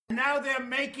Now they're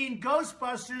making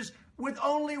Ghostbusters with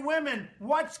only women.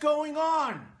 What's going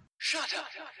on? Shut up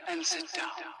and sit down.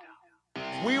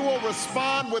 We will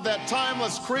respond with that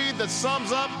timeless creed that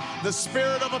sums up the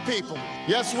spirit of a people.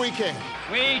 Yes, we can.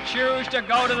 We choose to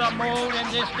go to the moon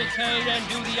in this decade and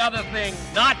do the other thing,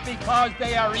 not because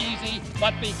they are easy,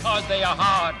 but because they are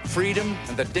hard. Freedom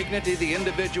and the dignity of the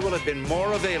individual have been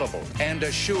more available and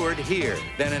assured here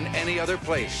than in any other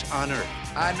place on Earth.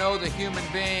 I know the human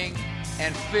being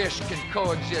and fish can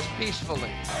coexist peacefully.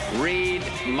 Read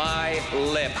my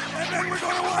lips. And then we're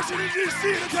going to Washington,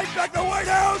 D.C. to take back the White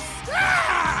House.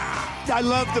 Ah! I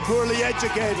love the poorly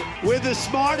educated. We're the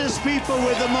smartest people.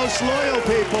 We're the most loyal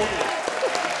people.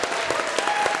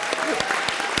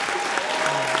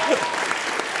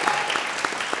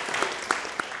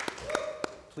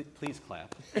 Please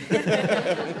clap.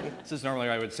 This is normally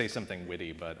I would say something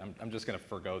witty, but I'm just going to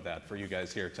forgo that for you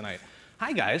guys here tonight.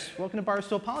 Hi guys, welcome to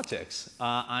Barstool Politics.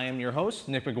 I am your host,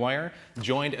 Nick McGuire,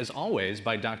 joined as always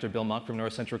by Dr. Bill Muck from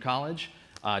North Central College,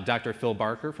 Dr. Phil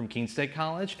Barker from Keene State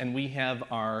College, and we have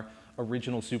our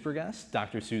original super guest,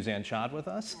 Dr. Suzanne Chad with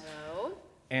us. Hello.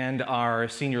 And our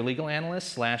senior legal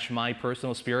analyst / my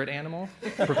personal spirit animal,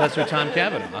 Professor Tom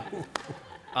Cavanaugh.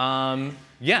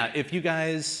 Yeah, if you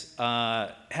guys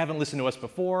haven't listened to us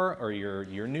before or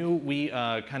you're new, we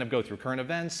kind of go through current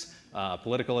events,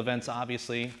 political events,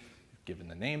 obviously, given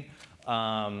the name,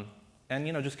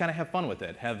 and just kind of have fun with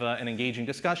it, have an engaging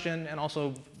discussion, and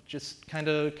also just kind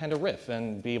of riff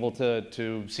and be able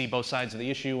to see both sides of the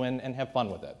issue and have fun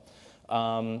with it.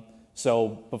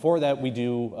 So before that, we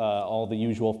do all the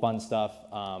usual fun stuff.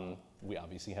 We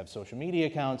obviously have social media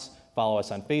accounts. Follow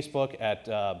us on Facebook at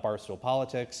Barstool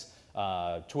Politics,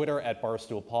 Twitter at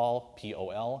Barstool Paul,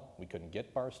 P-O-L. We couldn't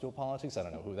get Barstool Politics. I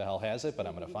don't know who the hell has it, but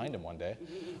I'm going to find him one day.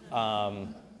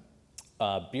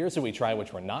 Beers that we try,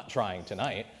 which we're not trying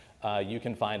tonight, you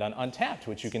can find on Untapped,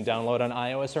 which you can download on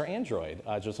iOS or Android.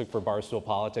 Just look for Barstool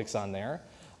Politics on there.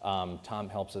 Tom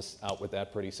helps us out with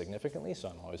that pretty significantly, so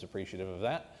I'm always appreciative of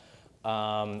that.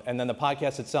 And then the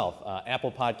podcast itself,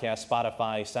 Apple Podcasts,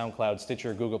 Spotify, SoundCloud,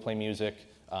 Stitcher, Google Play Music,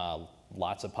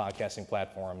 lots of podcasting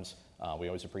platforms. We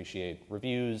always appreciate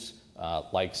reviews,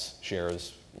 likes,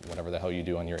 shares, whatever the hell you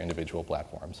do on your individual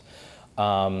platforms.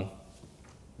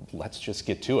 Let's just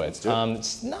get to it.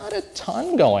 It's not a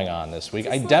ton going on this week.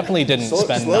 I definitely didn't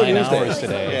spend 9 hours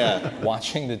today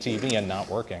watching the TV and not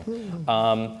working.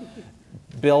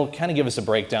 Bill, kind of give us a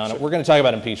breakdown. Sure. We're going to talk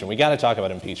about impeachment. We got to talk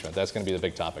about impeachment. That's going to be the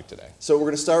big topic today. So we're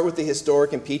going to start with the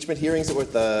historic impeachment hearings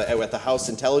at the House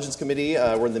Intelligence Committee.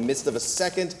 We're in the midst of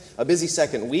a busy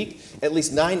second week. At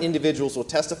least 9 individuals will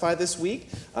testify this week.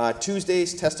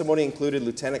 Tuesday's testimony included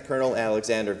Lieutenant Colonel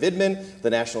Alexander Vidman, the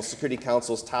National Security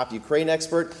Council's top Ukraine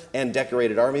expert and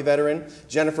decorated Army veteran,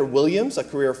 Jennifer Williams, a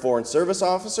career Foreign Service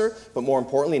officer, but more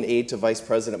importantly, an aide to Vice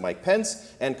President Mike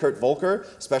Pence, and Kurt Volker,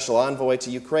 Special Envoy to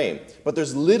Ukraine. But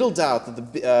there's little doubt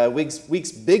that the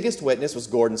week's biggest witness was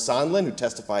Gordon Sondland, who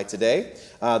testified today,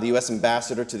 the U.S.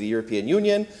 ambassador to the European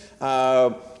Union.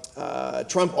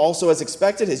 Trump also, as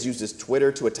expected, has used his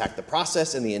Twitter to attack the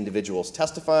process and the individuals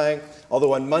testifying,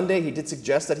 although on Monday he did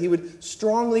suggest that he would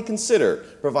strongly consider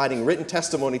providing written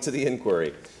testimony to the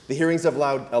inquiry. The hearings have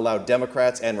allowed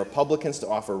Democrats and Republicans to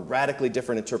offer radically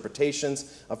different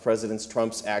interpretations of President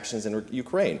Trump's actions in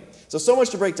Ukraine. So much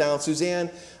to break down. Suzanne,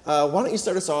 why don't you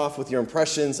start us off with your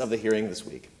impressions of the hearing this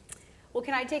week? Well,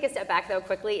 can I take a step back, though,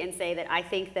 quickly and say that I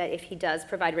think that if he does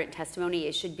provide written testimony,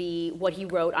 it should be what he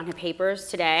wrote on the papers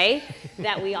today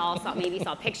that we all saw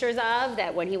pictures of,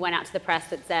 that when he went out to the press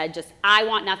that said just, I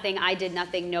want nothing, I did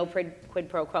nothing, no quid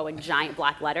pro quo in giant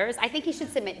black letters. I think he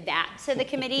should submit that to the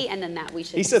committee, and then that we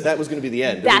should... He said that was going to be the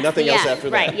end. There was nothing else after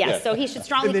that. Right, yes. Yeah. So he should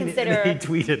strongly consider... And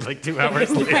then he tweeted like 2 hours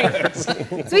later.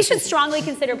 Right. So he should strongly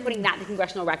consider putting that in the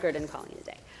congressional record and calling it a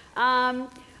day.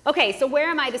 Okay, so where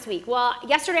am I this week? Well,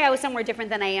 yesterday I was somewhere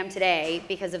different than I am today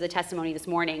because of the testimony this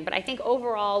morning, but I think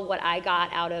overall what I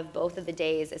got out of both of the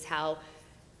days is how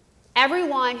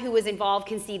everyone who was involved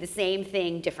can see the same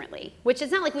thing differently, which is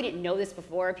not like we didn't know this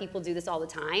before. People do this all the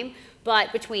time.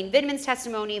 But between Vidman's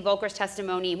testimony, Volker's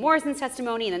testimony, Morrison's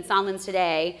testimony, and then Sondland's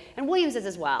today, and Williams's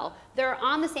as well, they're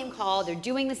on the same call, they're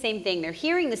doing the same thing, they're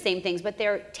hearing the same things, but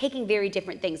they're taking very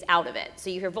different things out of it. So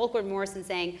you hear Volker and Morrison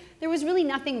saying, there was really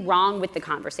nothing wrong with the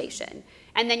conversation.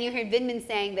 And then you hear Vidman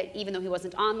saying that even though he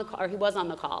wasn't on the call, or he was on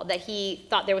the call, that he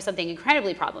thought there was something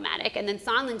incredibly problematic. And then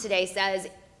Sondland today says,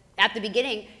 at the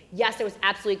beginning, yes, there was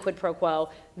absolutely quid pro quo,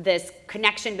 this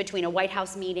connection between a White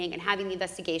House meeting and having the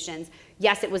investigations.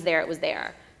 Yes, it was there, it was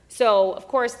there. So, of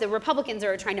course, the Republicans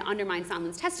are trying to undermine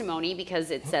Sondland's testimony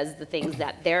because it says the things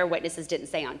that their witnesses didn't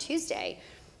say on Tuesday.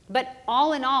 But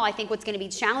all in all, I think what's going to be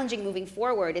challenging moving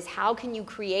forward is how can you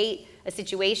create a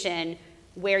situation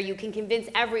where you can convince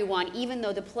everyone, even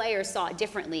though the players saw it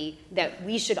differently, that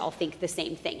we should all think the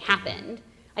same thing happened.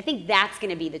 I think that's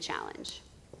going to be the challenge.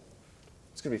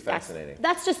 It's going to be fascinating.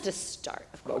 That's just a start,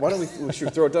 of course. Why don't we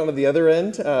should throw it down to the other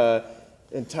end?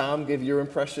 And Tom, give your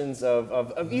impressions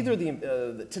of either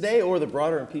the today or the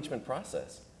broader impeachment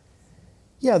process.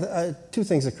 Yeah, two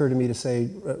things occur to me to say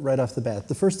right off the bat.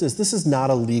 The first is this is not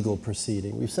a legal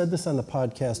proceeding. We've said this on the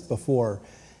podcast before.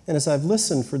 And as I've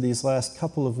listened for these last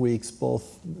couple of weeks,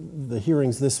 both the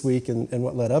hearings this week and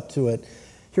what led up to it,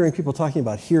 hearing people talking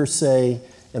about hearsay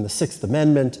and the Sixth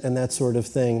Amendment and that sort of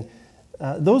thing,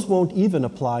 those won't even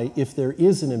apply if there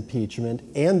is an impeachment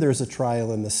and there's a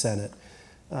trial in the Senate.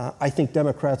 I think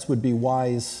Democrats would be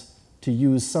wise to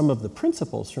use some of the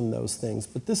principles from those things,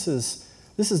 but this is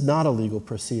not a legal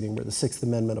proceeding where the Sixth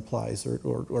Amendment applies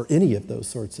or any of those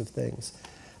sorts of things.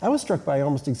 I was struck by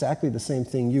almost exactly the same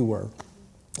thing you were.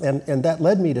 And that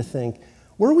led me to think,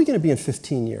 where are we going to be in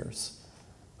 15 years?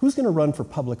 Who's going to run for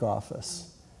public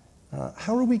office?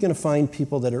 How are we going to find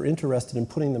people that are interested in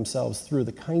putting themselves through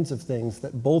the kinds of things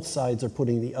that both sides are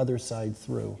putting the other side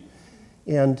through?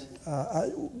 And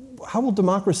how will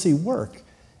democracy work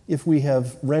if we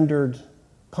have rendered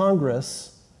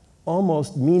Congress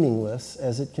almost meaningless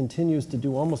as it continues to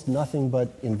do almost nothing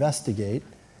but investigate,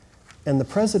 and the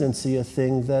presidency a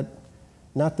thing that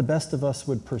not the best of us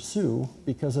would pursue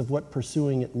because of what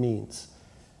pursuing it means?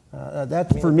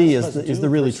 That, for me, is the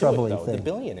really troubling thing. The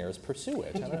billionaires pursue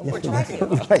it. I don't know what we're talking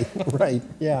about. Right,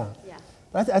 yeah.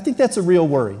 I think that's a real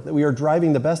worry, that we are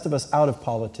driving the best of us out of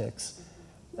politics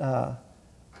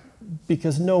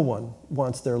because no one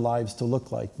wants their lives to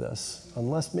look like this,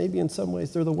 unless maybe in some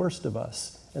ways they're the worst of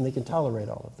us and they can tolerate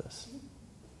all of this.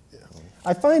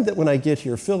 I find that when I get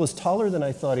here, Phil is taller than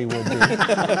I thought he would be.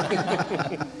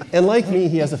 And like me,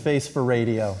 he has a face for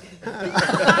radio. And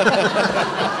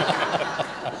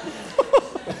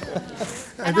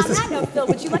on that note, Phil,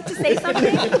 would you like to say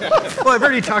something? Well, I've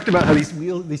already talked about how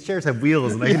these chairs have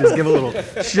wheels, and I can just give a little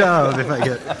shove if I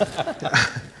get.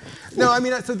 No, I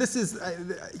mean, so this is.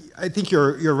 I think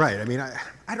you're right. I mean,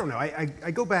 I don't know.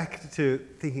 I go back to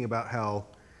thinking about how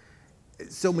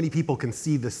so many people can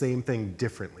see the same thing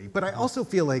differently, but I also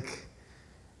feel like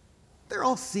they're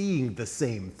all seeing the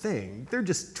same thing. They're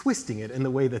just twisting it in the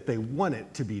way that they want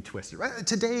it to be twisted. Right?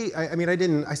 Today,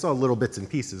 I saw little bits and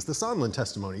pieces. The Sondland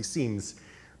testimony seems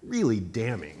really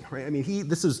damning, right? I mean,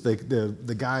 this is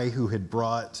the guy who had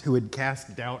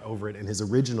cast doubt over it in his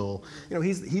original,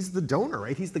 he's the donor,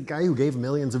 right? He's the guy who gave $1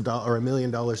 million to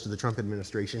the Trump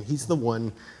administration. He's the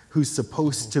one who's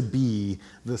supposed to be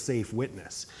the safe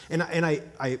witness. And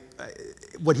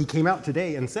what he came out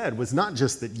today and said was not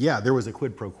just that, there was a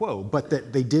quid pro quo, but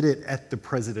that they did it at the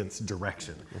president's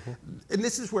direction. Mm-hmm. And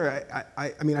this is where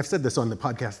I've said this on the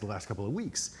podcast the last couple of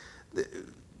weeks.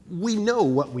 We know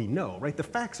what we know, right? The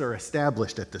facts are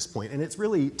established at this point, and it's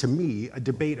really, to me, a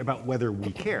debate about whether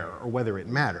we care or whether it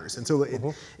matters. And so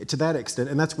to that extent,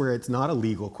 and that's where it's not a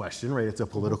legal question, right? It's a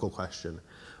political question.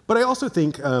 But I also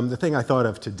think the thing I thought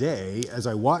of today as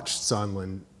I watched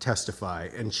Sondland testify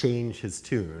and change his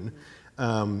tune,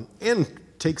 and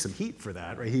take some heat for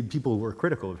that, right? People were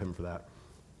critical of him for that.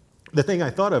 The thing I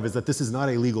thought of is that this is not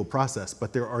a legal process,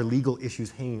 but there are legal issues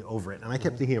hanging over it. And I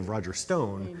kept thinking of Roger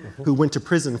Stone, who went to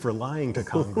prison for lying to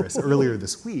Congress earlier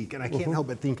this week. And I can't help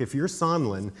but think if you're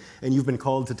Sondland and you've been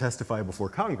called to testify before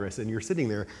Congress and you're sitting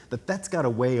there, that's got to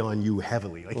weigh on you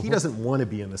heavily. Like, he doesn't want to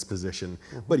be in this position,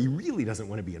 but he really doesn't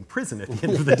want to be in prison at the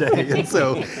end of the day. And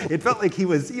so it felt like he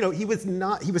was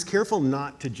careful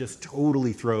not to just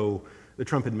totally throw the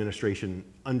Trump administration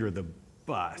under the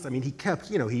bus. I mean, he kept,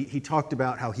 he talked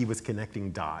about how he was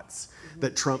connecting dots,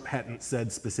 that Trump hadn't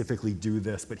said specifically do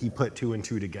this, but he put 2 and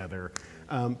 2 together.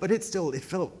 But it felt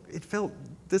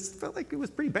like it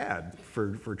was pretty bad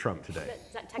for Trump today.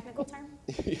 Is that a technical term?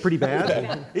 Pretty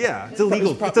bad? Yeah, it's a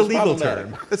legal term.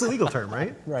 It's a legal term,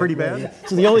 right? Pretty bad? Right, yeah.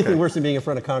 So the only thing worse than being in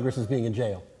front of Congress is being in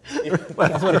jail.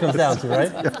 That's what it comes down to,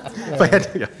 right?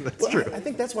 Yeah, that's true. I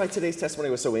think that's why today's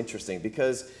testimony was so interesting,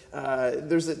 because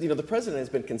the president has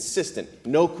been consistent.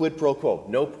 No quid pro quo,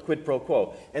 no quid pro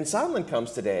quo. And Sondland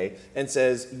comes today and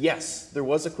says, yes, there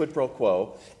was a quid pro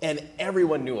quo, and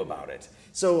everyone knew about it.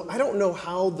 So I don't know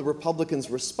how the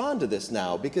Republicans respond to this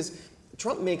now, because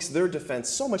Trump makes their defense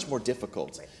so much more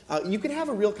difficult. You can have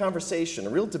a real conversation, a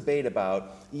real debate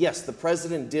about, yes, the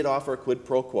president did offer a quid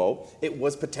pro quo. It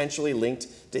was potentially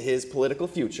linked to his political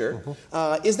future.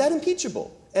 Is that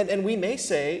impeachable? And we may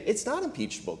say it's not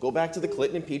impeachable. Go back to the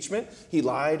Clinton impeachment. He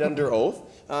lied under oath,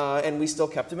 and we still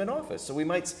kept him in office. So we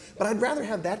might, but I'd rather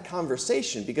have that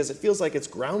conversation because it feels like it's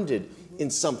grounded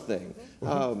in something.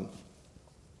 Where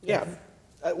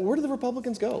do the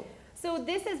Republicans go? So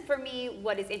this is, for me,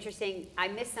 what is interesting. I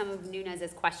missed some of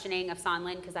Nunes's questioning of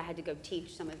Sondland because I had to go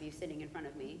teach some of you sitting in front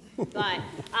of me. But,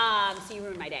 so you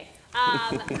ruined my day.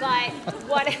 But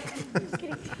what, just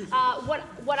kidding.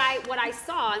 What I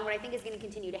saw and what I think is going to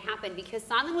continue to happen, because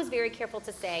Sondland was very careful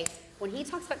to say, when he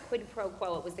talks about quid pro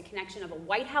quo, it was the connection of a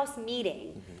White House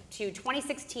meeting to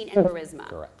 2016 and Burisma.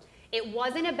 Correct. It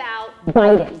wasn't about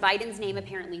Biden. Biden's name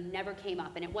apparently never came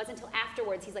up. And it wasn't until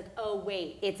afterwards he's like, oh,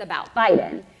 wait, it's about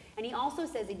Biden. And he also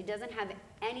says that he doesn't have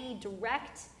any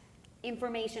direct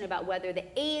information about whether the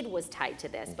aid was tied to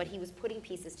this, but he was putting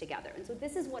pieces together. And so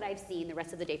this is what I've seen the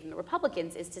rest of the day from the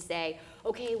Republicans, is to say,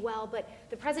 okay, well, but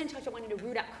the president talked about wanting to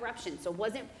root out corruption. So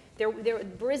wasn't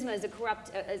Burisma is a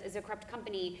corrupt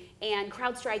company, and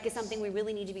CrowdStrike is something we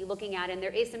really need to be looking at. And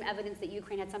there is some evidence that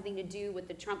Ukraine had something to do with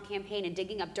the Trump campaign and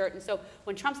digging up dirt. And so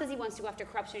when Trump says he wants to go after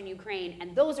corruption in Ukraine,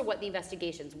 and those are what the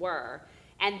investigations were,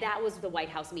 and that was the White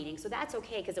House meeting. So that's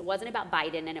okay, because it wasn't about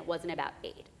Biden and it wasn't about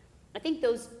aid. I think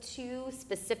those two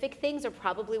specific things are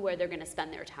probably where they're going to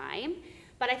spend their time.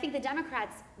 But I think the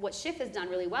Democrats, what Schiff has done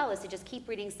really well is to just keep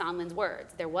reading Sondland's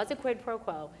words. There was a quid pro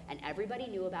quo, and everybody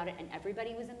knew about it, and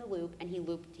everybody was in the loop, and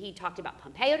he talked about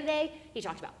Pompeo today, he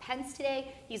talked about Pence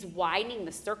today, he's widening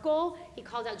the circle, he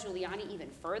called out Giuliani even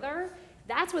further.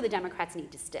 That's where the Democrats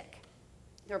need to stick.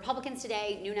 The Republicans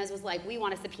today, Nunes was like, we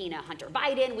want to subpoena Hunter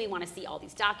Biden, we want to see all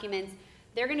these documents.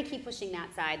 They're going to keep pushing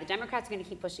that side. The Democrats are going to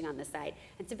keep pushing on this side.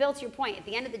 And to Bill, to your point, at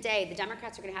the end of the day, the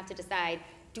Democrats are going to have to decide,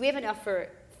 do we have enough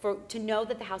to know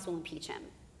that the House will impeach him?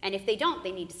 And if they don't,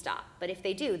 they need to stop. But if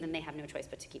they do, then they have no choice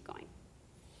but to keep going.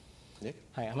 Nick?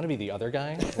 Hi, I'm going to be the other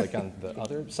guy, like on the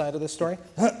other side of this story.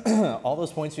 All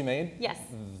those points you made, yes,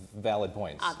 valid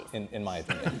points, obviously, in my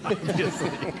opinion.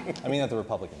 I mean that the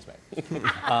Republicans made.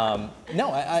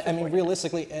 No, I mean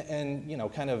realistically, and you know,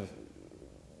 kind of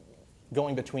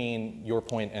going between your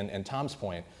point and Tom's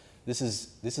point, this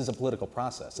is a political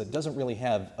process. It doesn't really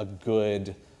have a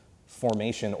good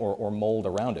formation or mold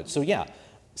around it. So yeah,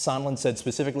 Sondland said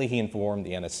specifically he informed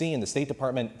the NSC and the State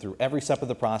Department through every step of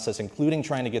the process, including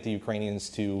trying to get the Ukrainians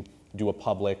to do a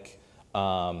public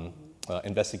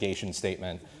investigation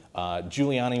statement.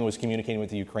 Giuliani was communicating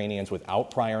with the Ukrainians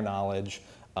without prior knowledge,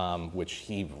 which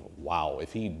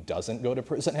if he doesn't go to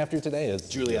prison after today, is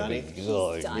Giuliani.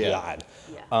 Oh, God.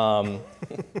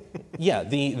 Yeah,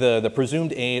 the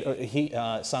presumed aid,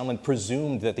 Sondland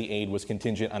presumed that the aid was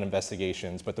contingent on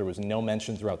investigations, but there was no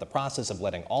mention throughout the process of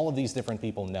letting all of these different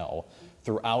people know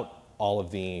throughout all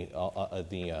of the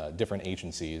different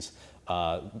agencies.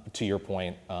 To your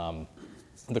point,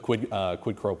 the quid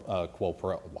quo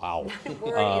pro, wow.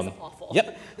 Word is awful.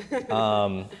 Yep.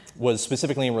 Was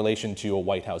specifically in relation to a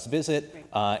White House visit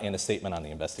and a statement on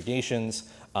the investigations.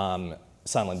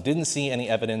 Sondland didn't see any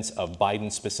evidence of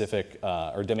Biden-specific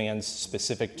or demands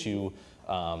specific to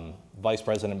Vice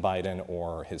President Biden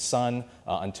or his son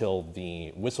until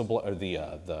the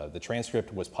the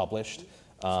transcript was published.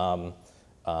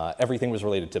 Everything was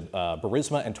related to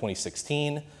Burisma in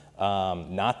 2016,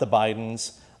 not the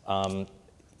Bidens.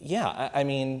 I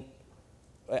mean,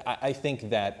 I think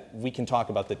that we can talk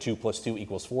about the 2 +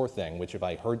 2 = 4 thing, which if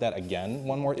I heard that again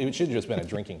one more, it should have just been a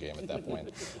drinking game at that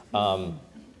point.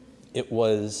 It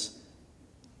was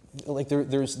like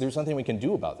there's nothing we can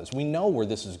do about this. We know where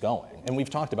this is going, and we've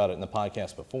talked about it in the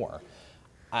podcast before.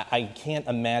 I can't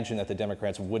imagine that the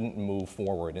Democrats wouldn't move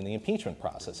forward in the impeachment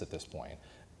process at this point,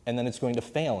 and then it's going to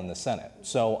fail in the Senate.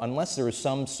 So unless there is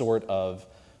some sort of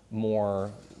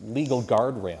more legal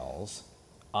guardrails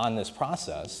on this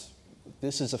process,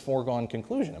 this is a foregone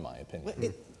conclusion, in my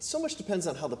opinion. So much depends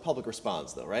on how the public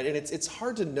responds, though, right? And it's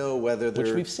hard to know whether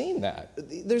Which we've seen that.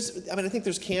 I think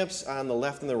there's camps on the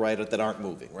left and the right that aren't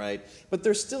moving, right? But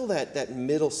there's still that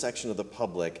middle section of the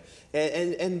public,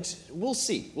 and we'll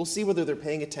see. We'll see whether they're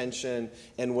paying attention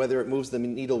and whether it moves the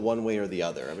needle one way or the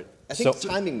other. I mean, I think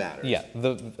timing matters. Yeah.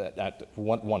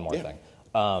 One more thing.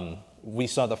 We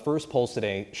saw the first polls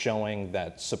today showing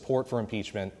that support for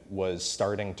impeachment was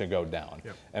starting to go down.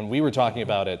 Yep. And we were talking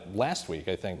about it last week,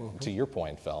 I think, to your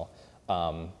point, Phil,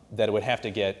 that it would have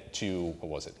to get to, what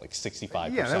was it, like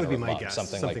 65% that would or be my above, guess.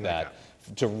 something like that,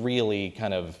 to really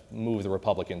kind of move the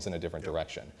Republicans in a different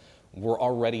direction. We're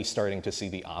already starting to see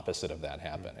the opposite of that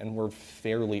happen, and we're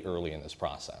fairly early in this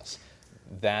process.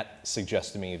 that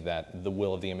suggests to me that the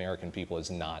will of the American people is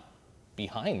not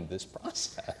behind this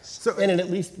process. And in at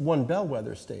least one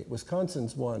bellwether state,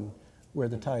 Wisconsin's one where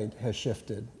the tide has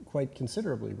shifted quite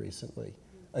considerably recently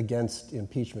against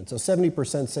impeachment. So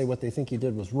 70% say what they think he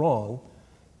did was wrong,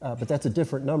 but that's a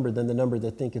different number than the number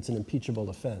that think it's an impeachable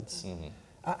offense.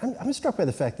 I'm struck by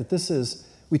the fact that this is,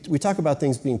 we talk about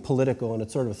things being political and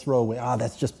it's sort of a throwaway,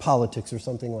 that's just politics or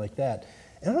something like that.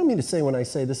 And I don't mean to say when I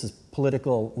say this is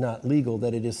political, not legal,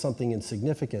 that it is something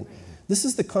insignificant. This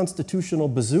is the constitutional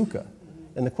bazooka.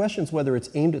 And the question is whether it's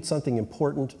aimed at something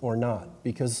important or not,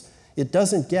 because it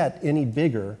doesn't get any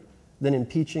bigger than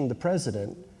impeaching the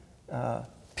president,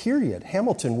 period.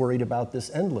 Hamilton worried about this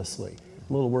endlessly.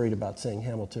 I'm a little worried about saying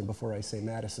Hamilton before I say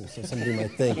Madison, so somebody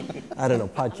might think, I don't know,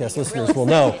 podcast listeners will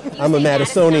know, I'm a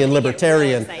Madisonian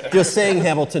libertarian. Just saying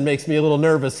Hamilton makes me a little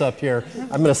nervous up here.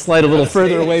 I'm going to slide a little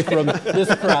further away from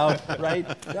this crowd, right?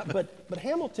 Yeah, but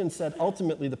Hamilton said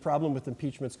ultimately the problem with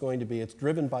impeachment is going to be it's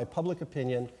driven by public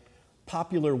opinion,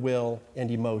 popular will,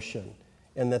 and emotion,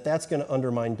 and that's going to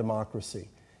undermine democracy.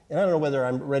 And I don't know whether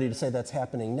I'm ready to say that's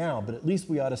happening now, but at least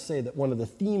we ought to say that one of the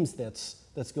themes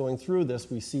that's going through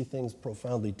this, we see things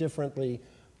profoundly differently.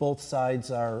 Both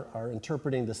sides are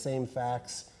interpreting the same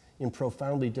facts in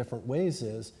profoundly different ways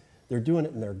is they're doing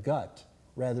it in their gut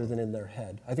rather than in their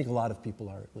head. I think a lot of people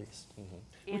are, at least.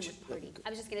 And with party. I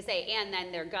was just going to say, and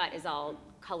then their gut is all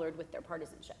colored with their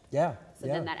partisanship. Yeah. So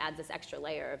then that adds this extra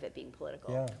layer of it being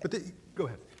political. Yeah. But go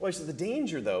ahead. Well, so the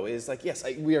danger, though, is like, yes,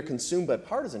 we are consumed by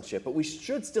partisanship, but we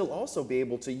should still also be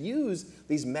able to use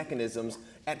these mechanisms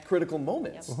at critical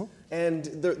moments. Yep. And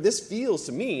this feels,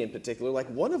 to me in particular, like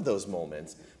one of those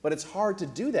moments. But it's hard to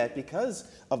do that because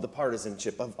of the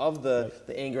partisanship, of the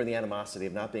anger and the animosity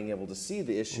of not being able to see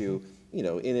the issue,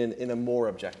 in a more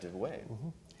objective way.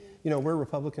 You know, where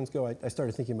Republicans go, I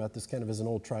started thinking about this kind of as an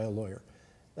old trial lawyer.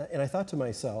 And I thought to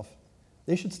myself,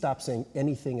 they should stop saying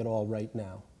anything at all right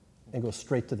now and go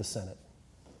straight to the Senate.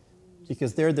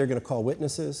 Because they're going to call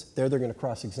witnesses, they're going to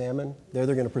cross-examine, they're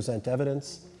going to present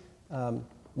evidence.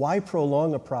 Why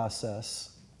prolong a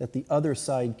process that the other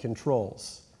side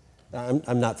controls?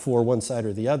 I'm not for one side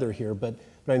or the other here, but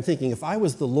I'm thinking if I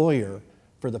was the lawyer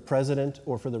for the president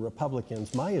or for the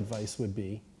Republicans, my advice would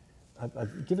be,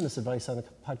 I've given this advice on a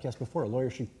podcast before. A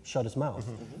lawyer should shut his mouth.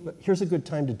 But here's a good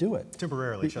time to do it.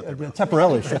 Temporarily shut their mouth.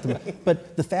 Temporarily shut them.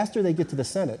 But the faster they get to the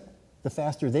Senate, the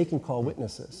faster they can call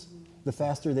witnesses. The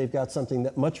faster they've got something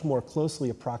that much more closely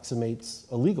approximates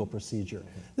a legal procedure.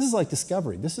 This is like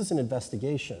discovery. This is an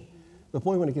investigation. But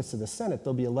boy, when it gets to the Senate,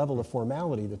 there'll be a level of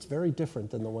formality that's very different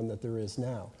than the one that there is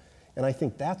now. And I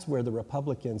think that's where the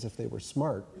Republicans, if they were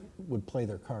smart, would play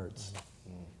their cards.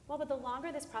 Well, but the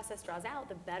longer this process draws out,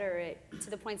 the better it, to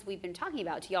the points we've been talking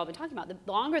about, to y'all been talking about, the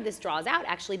longer this draws out,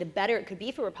 actually, the better it could be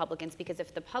for Republicans, because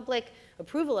if the public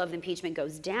approval of impeachment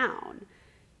goes down,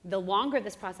 the longer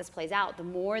this process plays out, the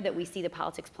more that we see the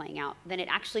politics playing out, then it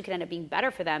actually could end up being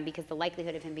better for them, because the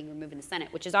likelihood of him being removed in the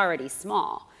Senate, which is already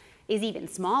small, is even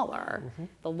smaller.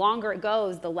 The longer it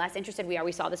goes, the less interested we are.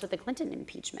 We saw this with the Clinton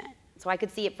impeachment. So I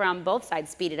could see it from both sides,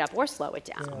 speed it up or slow it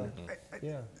down.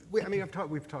 I mean,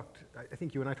 we've talked, I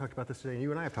think you and I talked about this today, and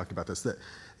you and I have talked about this, that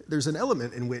there's an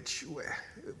element in which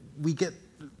we get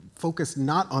focused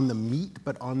not on the meat,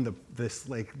 but on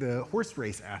the horse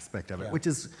race aspect of it, which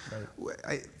is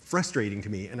frustrating to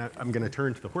me. And I'm going to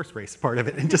turn to the horse race part of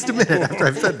it in just a minute after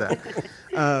I've said that.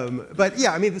 But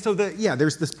yeah, I mean, so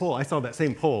there's this poll. I saw that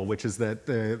same poll, which is that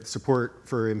the support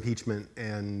for impeachment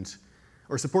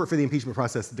or support for the impeachment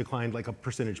process declined like a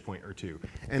percentage point or two,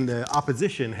 and the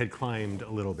opposition had climbed a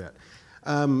little bit.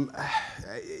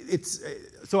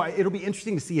 It'll be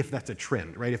interesting to see if that's a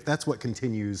trend, right? If that's what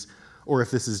continues, or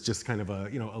if this is just kind of a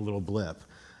little blip.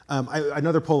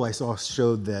 Another poll I saw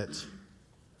showed that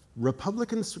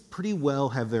Republicans pretty well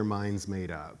have their minds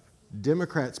made up.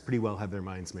 Democrats pretty well have their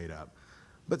minds made up.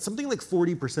 But something like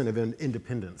 40% of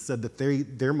independents said that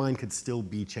their mind could still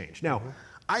be changed. Now,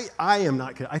 I am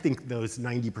not. I think those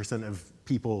 90% of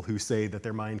people who say that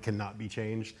their mind cannot be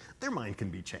changed, their mind can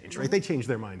be changed, right? They change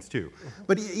their minds too.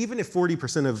 But even if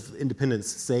 40% of independents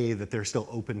say that they're still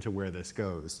open to where this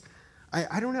goes,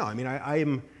 I don't know. I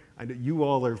mean, you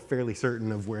all are fairly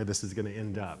certain of where this is going to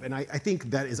end up, and I think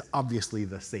that is obviously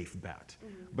the safe bet.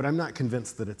 But I'm not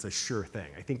convinced that it's a sure thing.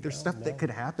 I think there's stuff that could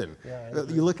happen.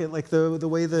 You look at like the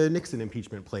way the Nixon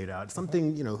impeachment played out.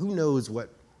 Something, who knows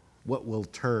what will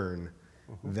turn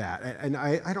that. And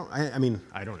I don't know. I mean,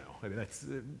 that's.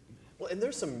 Well, and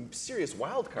there's some serious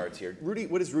wild cards here.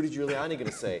 What is Rudy Giuliani going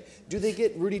to say? Do they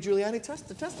get Rudy Giuliani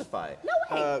to testify? No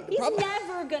way. He's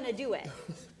never going to do it.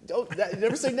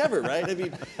 never say never, right? I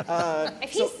mean,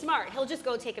 if he's smart, he'll just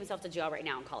go take himself to jail right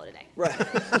now and call it a day. Right.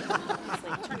 Just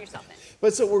like, turn yourself in.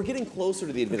 But so we're getting closer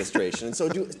to the administration, and so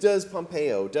does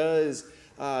Pompeo, does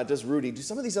Rudy, do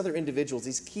some of these other individuals,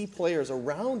 these key players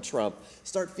around Trump,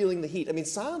 start feeling the heat? I mean,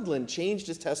 Sondland changed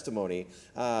his testimony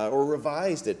or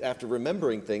revised it after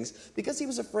remembering things because he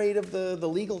was afraid of the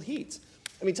legal heat.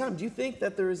 I mean, Tom, do you think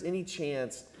that there is any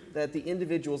chance that the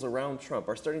individuals around Trump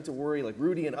are starting to worry, like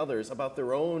Rudy and others, about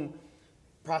their own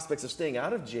prospects of staying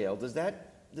out of jail? Does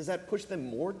that push them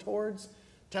more towards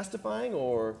testifying,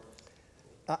 or?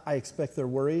 I expect they're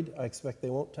worried. I expect they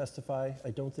won't testify. I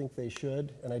don't think they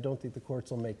should, and I don't think the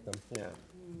courts will make them. Yeah.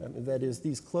 I mean, that is,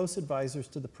 these close advisors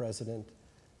to the president,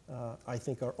 I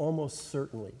think, are almost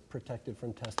certainly protected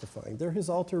from testifying. They're his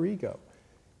alter ego.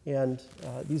 And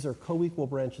these are co-equal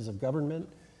branches of government,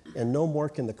 and no more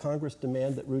can the Congress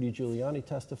demand that Rudy Giuliani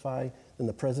testify than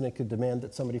the president could demand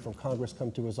that somebody from Congress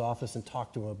come to his office and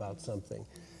talk to him about something.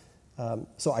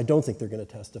 So I don't think they're going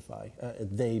to testify,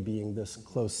 they being this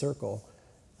close circle,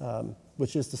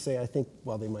 which is to say, I think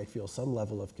while they might feel some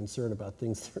level of concern about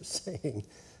things they're saying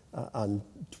on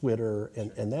Twitter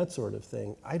and that sort of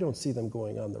thing, I don't see them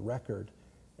going on the record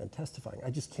and testifying.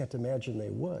 I just can't imagine they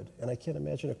would, and I can't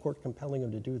imagine a court compelling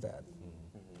them to do that.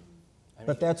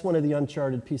 But that's one of the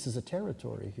uncharted pieces of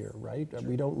territory here, right? Sure.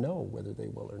 We don't know whether they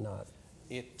will or not.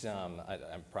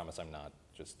 I promise I'm not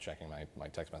just checking my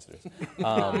text messages.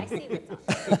 I see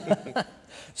what's on.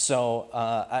 So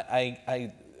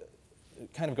I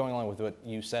kind of going along with what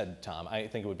you said, Tom, I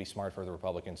think it would be smart for the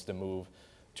Republicans to move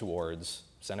towards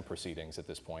Senate proceedings at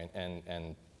this point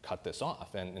and cut this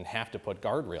off and have to put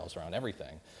guardrails around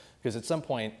everything. Because at some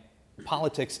point,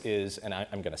 politics is, and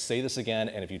I'm going to say this again,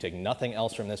 and if you take nothing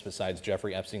else from this besides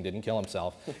Jeffrey Epstein didn't kill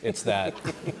himself, it's that...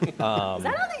 Is that on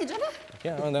the agenda?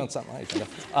 Yeah, no, it's not my agenda.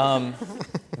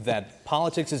 That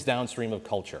politics is downstream of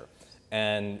culture.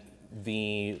 And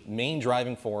the main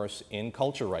driving force in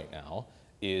culture right now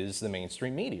is the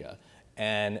mainstream media.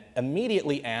 And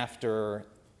immediately after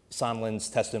Sondland's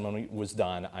testimony was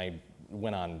done, I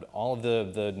went on all of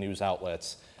the news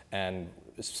outlets, and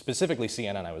specifically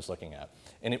CNN I was looking at.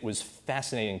 And it was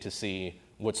fascinating to see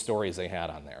what stories they had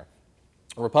on there.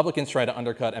 Republicans try to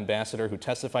undercut ambassador who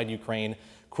testified Ukraine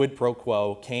quid pro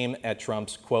quo came at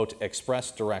Trump's, quote,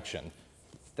 express direction.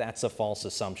 That's a false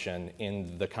assumption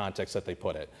in the context that they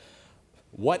put it.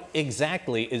 What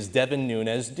exactly is Devin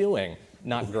Nunes doing?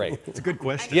 Not great. It's a good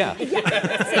question. Yeah.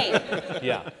 Same.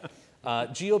 Yeah.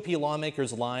 GOP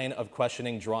lawmakers' line of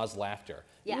questioning draws laughter.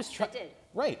 Yes, it did.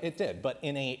 Right, it did, but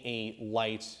in a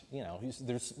light,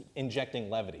 there's injecting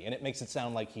levity, and it makes it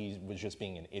sound like he was just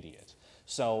being an idiot.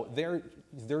 So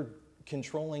they're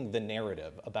controlling the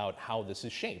narrative about how this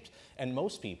is shaped. And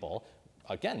most people,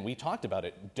 again, we talked about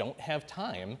it, don't have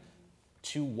time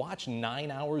to watch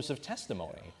 9 hours of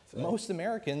testimony. Most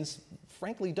Americans,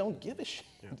 frankly, don't give a shit,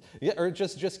 or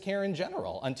just care in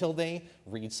general until they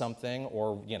read something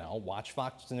or watch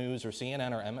Fox News or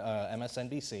CNN or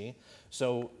MSNBC.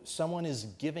 So someone is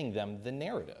giving them the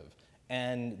narrative.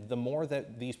 And the more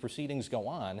that these proceedings go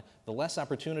on, the less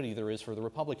opportunity there is for the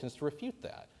Republicans to refute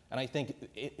that. And I think,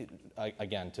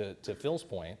 again, to Phil's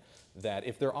point, that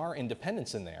if there are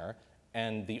independents in there,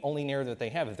 and the only narrative that they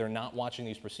have, if they're not watching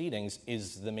these proceedings,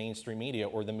 is the mainstream media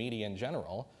or the media in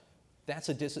general, that's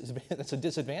a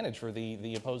disadvantage for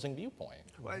the opposing viewpoint.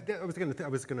 Well, I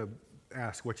was going to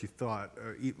ask what you thought,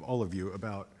 all of you,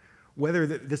 about whether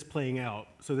this playing out.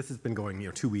 So this has been going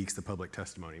 2 weeks, the public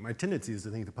testimony. My tendency is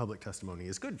to think the public testimony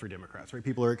is good for Democrats, right?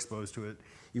 People are exposed to it.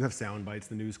 You have sound bites,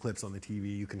 the news clips on the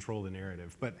TV. You control the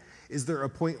narrative. But is there a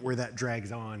point where that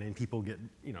drags on and people get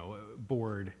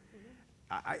bored?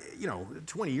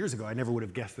 20 years ago, I never would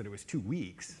have guessed that it was 2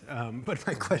 weeks. But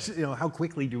my question, how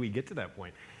quickly do we get to that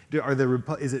point?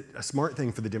 Is it a smart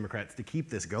thing for the Democrats to keep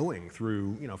this going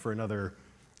through, for another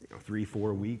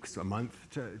 3-4 weeks, a month,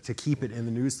 to keep it in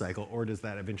the news cycle, or does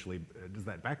that eventually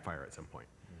backfire at some point?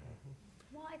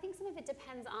 Well, I think some of it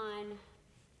depends on.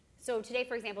 So today,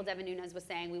 for example, Devin Nunes was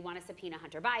saying we want to subpoena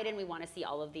Hunter Biden, we want to see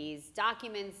all of these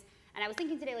documents, and I was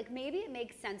thinking today, maybe it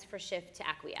makes sense for Schiff to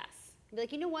acquiesce. Be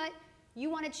like, you know what? You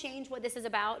want to change what this is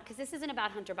about? Because this isn't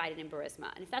about Hunter Biden and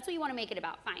Burisma. And if that's what you want to make it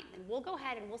about, fine. Then we'll go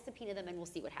ahead and we'll subpoena them and we'll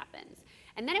see what happens.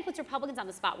 And then it puts Republicans on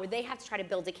the spot where they have to try to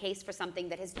build a case for something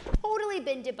that has totally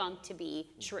been debunked to be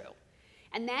true.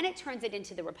 And then it turns it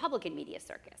into the Republican media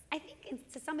circus. I think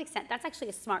to some extent that's actually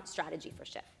a smart strategy for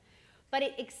Schiff. But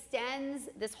it extends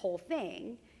this whole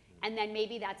thing, and then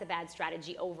maybe that's a bad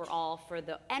strategy overall for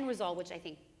the end result, which I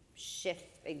think Schiff,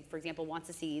 for example, wants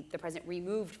to see the president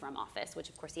removed from office, which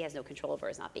of course he has no control over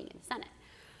as not being in the Senate.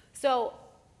 So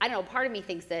I don't know, part of me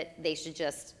thinks that they should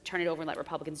just turn it over and let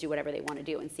Republicans do whatever they want to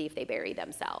do and see if they bury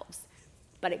themselves.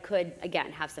 But it could,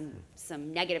 again, have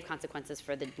some negative consequences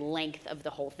for the length of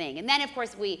the whole thing. And then, of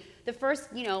course,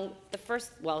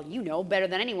 well, you know better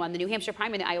than anyone, the New Hampshire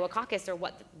primary and the Iowa caucus are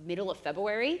the middle of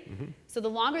February? Mm-hmm. So the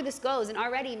longer this goes, and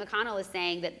already McConnell is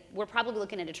saying that we're probably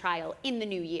looking at a trial in the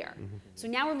new year. Mm-hmm. So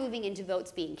now we're moving into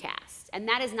votes being cast. And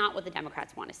that is not what the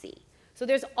Democrats want to see. So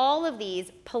there's all of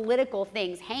these political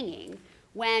things hanging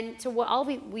when, to what all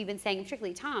we've been saying,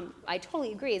 particularly Tom, I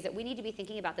totally agree, is that we need to be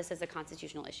thinking about this as a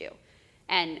constitutional issue.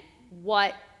 And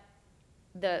what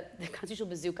the constitutional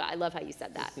bazooka, I love how you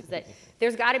said that, is that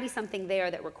there's got to be something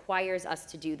there that requires us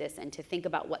to do this and to think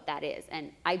about what that is.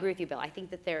 And I agree with you, Bill. I think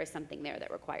that there is something there that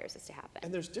requires this to happen.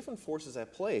 And there's different forces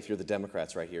at play if you're the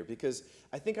Democrats right here, because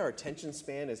I think our attention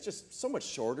span is just so much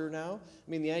shorter now.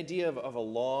 I mean, the idea of a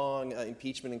long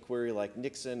impeachment inquiry like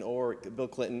Nixon or Bill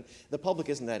Clinton, the public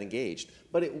isn't that engaged.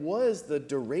 But it was the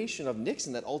duration of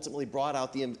Nixon that ultimately brought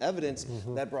out the evidence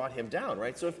that brought him down,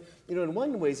 right? So if, in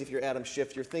one ways, if you're Adam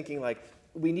Schiff, you're thinking like,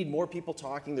 we need more people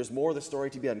talking. There's more of the story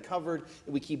to be uncovered.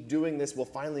 If we keep doing this, we'll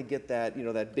finally get that,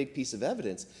 that big piece of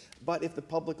evidence. But if the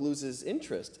public loses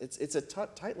interest, it's a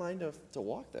tight line to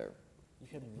walk there.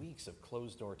 You've had weeks of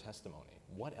closed-door testimony.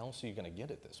 What else are you going to get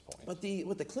at this point? But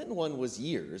the Clinton one was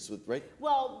years, right?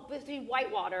 Well, between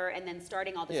Whitewater and then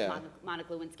starting all this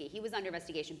Monica Lewinsky, he was under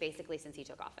investigation basically since he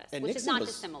took office, and which Nixon is not was,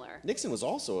 dissimilar. Nixon was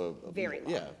also a very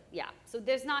long. Yeah. Yeah. So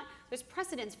there's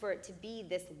precedence for it to be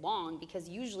this long because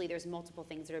usually there's multiple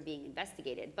things that are being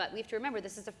investigated. But we have to remember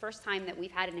this is the first time that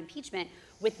we've had an impeachment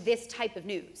with this type of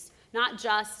news. Not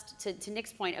just to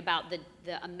Nick's point about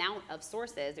the amount of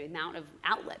sources, the amount of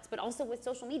outlets, but also with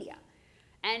social media.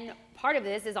 And part of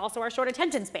this is also our short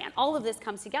attention span. All of this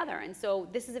comes together. And so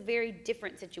this is a very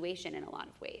different situation in a lot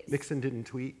of ways. Nixon didn't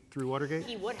tweet through Watergate?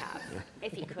 He would have,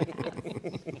 if he could have.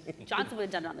 Johnson would have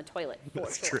done it on the toilet, for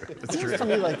That's sure. true. That's It true.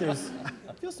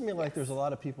 feels to me like there's a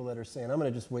lot of people that are saying, I'm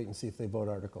going to just wait and see if they vote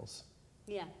articles.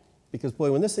 Yeah. Because,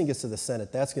 boy, when this thing gets to the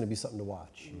Senate, that's going to be something to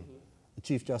watch. Mm-hmm. The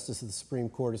Chief Justice of the Supreme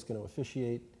Court is going to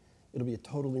officiate. It'll be a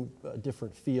totally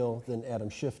different feel than Adam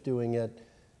Schiff doing it.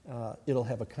 It'll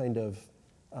have a kind of,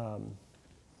 I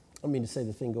don't mean to say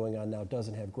the thing going on now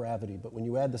doesn't have gravity, but when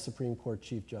you add the Supreme Court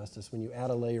Chief Justice, when you add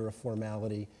a layer of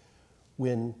formality,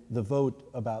 when the vote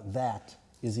about that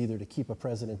is either to keep a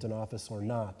president in office or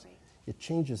not, it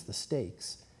changes the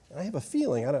stakes. And I have a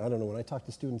feeling, I don't know, when I talk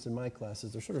to students in my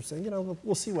classes, they're sort of saying,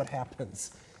 we'll see what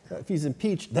happens. If he's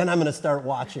impeached, then I'm going to start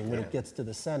watching when it gets to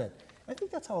the Senate. I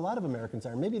think that's how a lot of Americans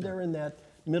are. Maybe they're in that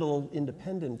middle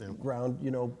independent ground,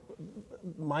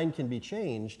 mind can be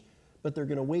changed, but they're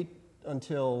going to wait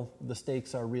until the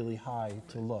stakes are really high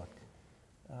to look.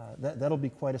 That'll be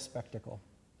quite a spectacle.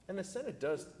 And the Senate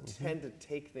does tend to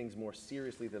take things more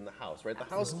seriously than the House, right? The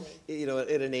House,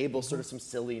 it enables sort of some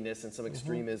silliness and some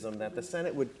extremism that the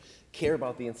Senate would care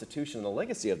about the institution and the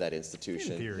legacy of that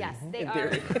institution. In theory. Yes, they In are.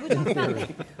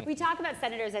 theory. We talk about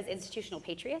senators as institutional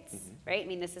patriots, right? I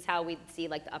mean, this is how we see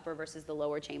like the upper versus the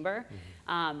lower chamber,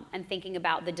 and thinking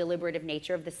about the deliberative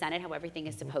nature of the Senate, how everything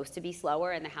is supposed to be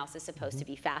slower and the House is supposed to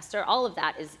be faster. All of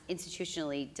that is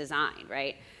institutionally designed,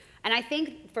 right? And I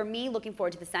think for me, looking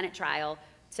forward to the Senate trial,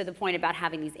 to the point about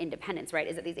having these independents, right,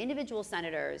 is that these individual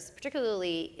senators,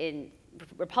 particularly in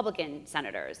Republican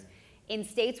senators, in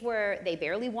states where they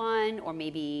barely won, or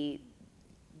maybe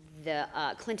the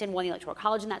Clinton won the Electoral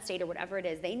College in that state or whatever it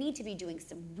is, they need to be doing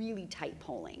some really tight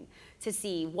polling to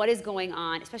see what is going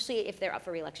on, especially if they're up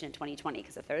for re-election in 2020,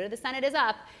 because a third of the Senate is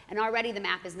up, and already the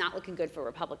map is not looking good for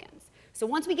Republicans. So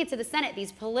once we get to the Senate,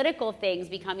 these political things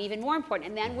become even more important,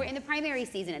 and then we're in the primary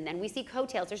season, and then we see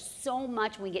coattails. There's so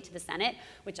much when we get to the Senate,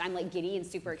 which I'm like giddy and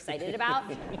super excited about,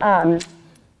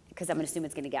 because I'm going to assume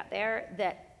it's going to get there,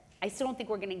 that I still don't think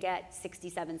we're going to get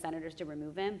 67 senators to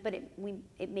remove him, but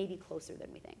it may be closer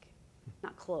than we think.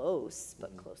 Not close,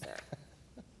 but closer.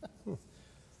 Well,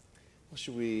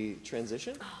 should we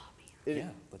transition? Oh,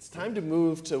 man. It's time to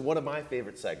move to one of my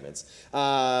favorite segments,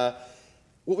 what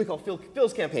we call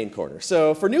Phil's Campaign Corner.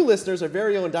 So for new listeners, our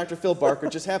very own Dr. Phil Barker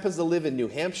just happens to live in New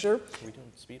Hampshire. Are we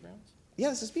doing speed rounds? Yeah,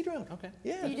 it's a speed round. Okay.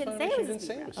 Yeah. You didn't say it was a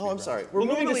speed round. Oh, I'm sorry. We're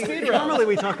moving to speed round. Normally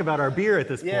we talk about our beer at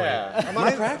this point. Yeah. I'm out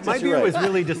of practice. My beer You're was right.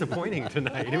 really disappointing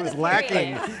tonight. It was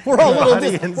lacking. We're all a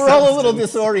little substance.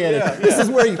 disoriented. This is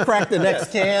where you crack the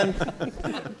next can.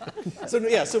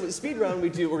 So speed round, we're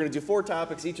going to do 4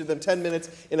 topics, each of them 10 minutes.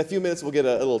 In a few minutes, we'll get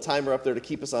a little timer up there to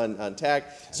keep us on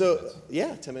tack. So,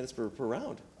 10 minutes per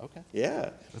round. Okay.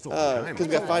 Yeah. That's a long time. Because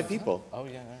we got 5 people. Oh,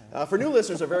 yeah. For new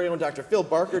listeners, our very own Dr. Phil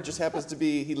Barker just happens to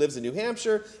be, he lives in New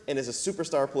Hampshire and is a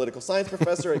superstar political science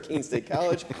professor at Keene State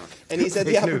College. And he's had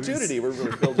the opportunity, we're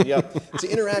really building you up, to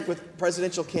interact with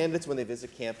presidential candidates when they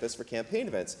visit campus for campaign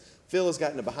events. Phil has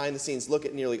gotten a behind-the-scenes look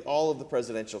at nearly all of the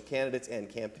presidential candidates and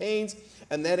campaigns,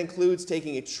 and that includes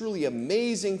taking a truly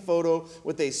amazing photo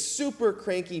with a super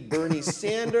cranky Bernie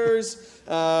Sanders.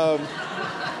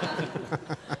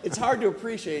 It's hard to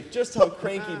appreciate just how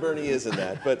cranky Bernie is in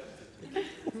that. But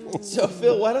so,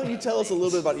 Phil, why don't you tell us a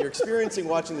little bit about your experience in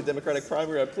watching the Democratic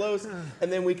primary up close, and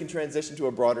then we can transition to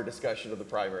a broader discussion of the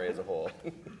primary as a whole.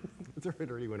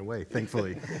 It already went away,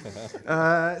 thankfully.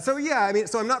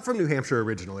 So I'm not from New Hampshire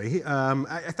originally.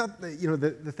 I thought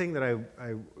that, the thing that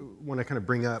I want to kind of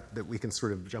bring up that we can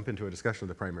sort of jump into a discussion of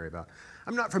the primary about.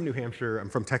 I'm not from New Hampshire. I'm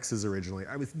from Texas originally.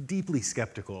 I was deeply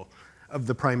skeptical of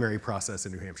the primary process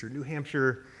in New Hampshire. New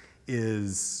Hampshire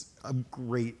is a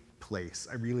great place.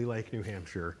 I really like New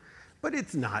Hampshire. But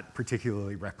it's not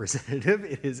particularly representative.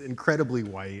 It is incredibly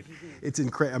white. It's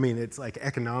it's like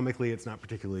economically, it's not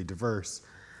particularly diverse.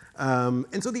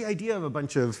 And so the idea of a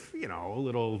bunch of,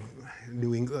 little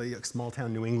small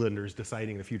town New Englanders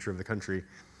deciding the future of the country,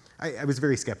 I was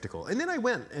very skeptical. And then I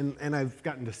went and I've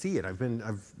gotten to see it. I've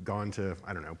gone to,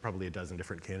 probably a dozen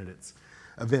different candidates'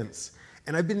 events.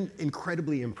 And I've been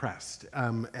incredibly impressed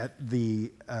at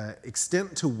the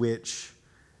extent to which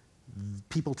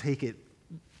people take it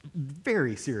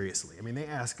very seriously. I mean, they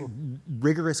ask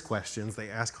rigorous questions, they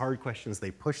ask hard questions,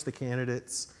 they push the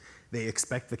candidates, they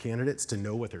expect the candidates to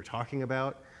know what they're talking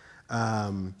about.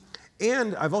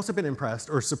 And I've also been impressed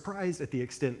or surprised at the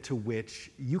extent to which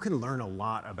you can learn a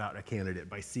lot about a candidate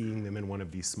by seeing them in one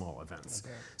of these small events.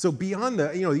 Okay. So beyond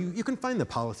the, you can find the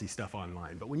policy stuff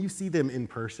online, but when you see them in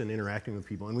person interacting with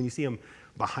people, and when you see them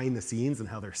behind the scenes and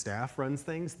how their staff runs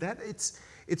things,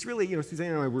 it's really,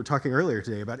 Suzanne and I were talking earlier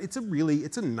today about it's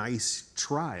a nice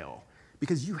trial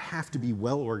because you have to be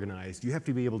well organized. You have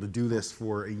to be able to do this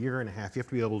for a year and a half. You have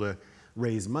to be able to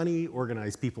raise money,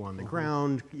 organize people on the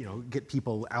ground, get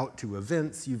people out to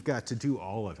events. You've got to do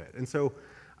all of it. And so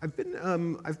I've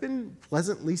been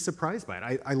pleasantly surprised by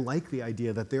it. I like the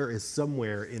idea that there is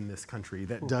somewhere in this country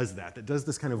that does that does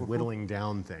this kind of whittling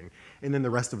down thing, and then the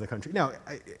rest of the country. Now,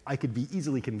 I could be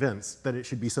easily convinced that it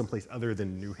should be someplace other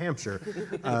than New Hampshire.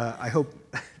 I hope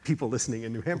people listening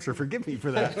in New Hampshire forgive me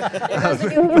for that. Those are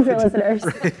New Hampshire listeners.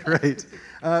 Right.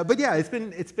 But yeah, it's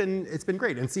been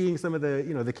great, and seeing some of the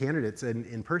the candidates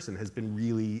in person has been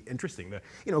really interesting.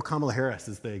 Kamala Harris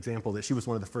is the example that she was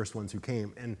one of the first ones who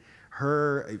came, and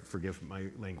her, forgive my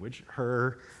language,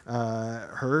 her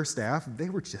staff, they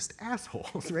were just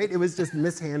assholes, right? It was just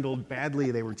mishandled badly.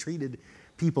 They were treated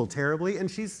people terribly, and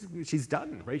she's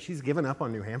done, right? She's given up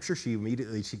on New Hampshire. She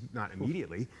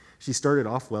started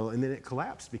off well, and then it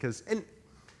collapsed because, and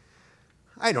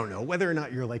I don't know whether or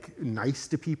not you're nice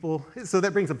to people. So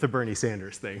that brings up the Bernie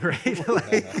Sanders thing, right?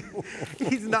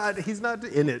 He's not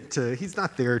in it to, he's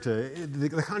not there to,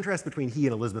 the contrast between he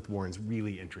and Elizabeth Warren is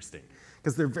really interesting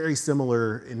because they're very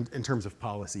similar in terms of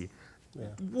policy,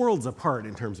 worlds apart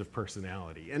in terms of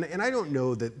personality. And I don't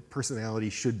know that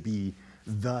personality should be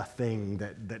the thing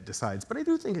that decides, but I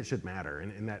do think it should matter,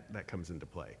 and that comes into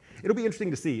play. It'll be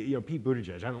interesting to see, Pete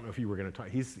Buttigieg, I don't know if you were going to talk,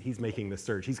 he's making this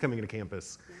surge. He's coming to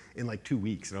campus in 2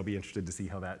 weeks, and I'll be interested to see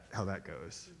how that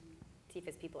goes. See if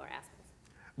his people are assholes.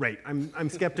 Right, I'm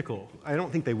skeptical. I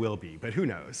don't think they will be, but who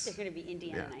knows? They're going to be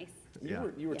Indiana nice.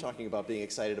 You were talking about being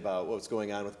excited about what's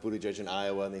going on with Buttigieg in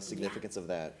Iowa and the significance of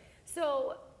that.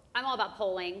 So I'm all about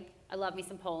polling. I love me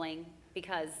some polling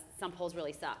because some polls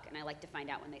really suck, and I like to find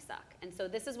out when they suck. And so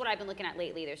this is what I've been looking at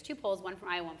lately. There's 2 polls, one from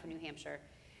Iowa, one from New Hampshire,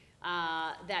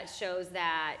 that shows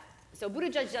that, so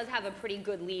Buttigieg does have a pretty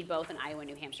good lead both in Iowa and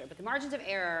New Hampshire, but the margins of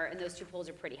error in those 2 polls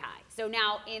are pretty high. So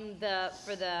now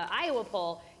for the Iowa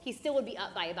poll, he still would be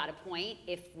up by about a point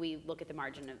if we look at the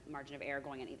margin of error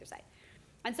going on either side.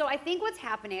 And so I think what's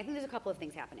happening, I think there's a couple of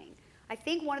things happening. I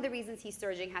think one of the reasons he's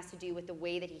surging has to do with the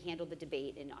way that he handled the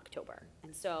debate in October.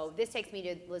 And so this takes me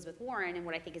to Elizabeth Warren and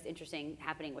what I think is interesting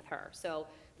happening with her. So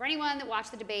for anyone that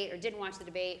watched the debate or didn't watch the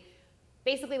debate,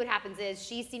 basically what happens is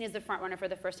she's seen as the front runner for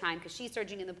the first time because she's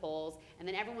surging in the polls, and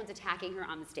then everyone's attacking her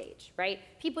on the stage, right?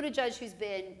 Pete Buttigieg, who's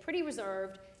been pretty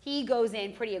reserved, he goes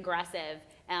in pretty aggressive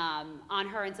on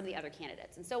her and some of the other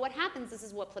candidates. And so what happens, this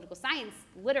is what political science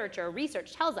literature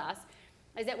research tells us,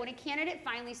 is that when a candidate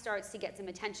finally starts to get some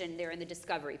attention, they're in the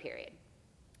discovery period.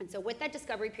 And so with that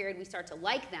discovery period, we start to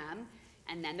like them,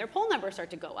 and then their poll numbers start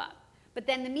to go up. But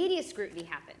then the media scrutiny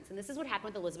happens, and this is what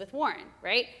happened with Elizabeth Warren,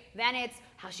 right? Then it's,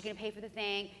 how's she gonna pay for the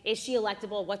thing? Is she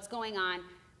electable? What's going on?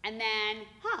 And then,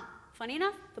 Funny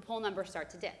enough, the poll numbers start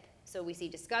to dip. So we see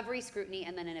discovery, scrutiny,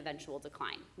 and then an eventual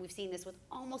decline. We've seen this with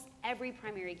almost every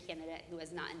primary candidate who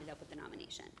has not ended up with the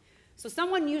nomination. So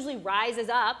someone usually rises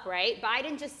up, right?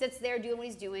 Biden just sits there doing what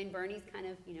he's doing. Bernie's kind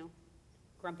of,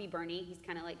 grumpy Bernie. He's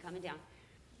kind of like coming down.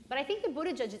 But I think the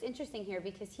Buttigieg is interesting here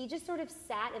because he just sort of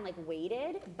sat and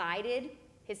waited, bided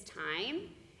his time,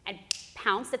 and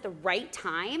pounced at the right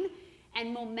time.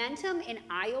 And momentum in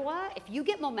Iowa, if you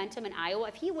get momentum in Iowa,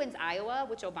 if he wins Iowa,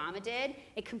 which Obama did,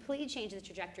 it completely changes the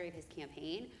trajectory of his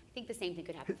campaign. I think the same thing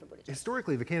could happen for Buttigieg.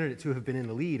 Historically, the candidates who have been in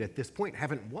the lead at this point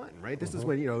haven't won, right? This is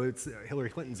when, it's Hillary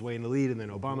Clinton's way in the lead, and then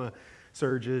Obama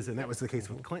surges, and that was the case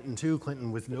with Clinton too.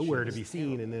 Clinton was nowhere to be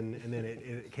seen, and then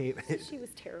it came. She was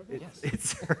terrible.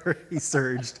 He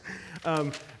surged.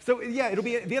 So yeah, it'll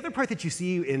be the other part that you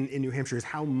see in New Hampshire is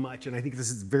how much, and I think this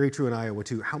is very true in Iowa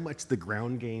too, how much the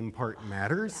ground game part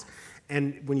matters. Yeah.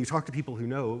 And when you talk to people who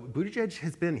know, Buttigieg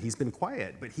he's been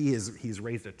quiet, but he's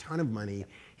raised a ton of money.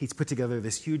 He's put together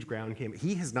this huge ground game.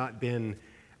 He has not been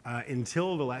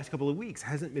until the last couple of weeks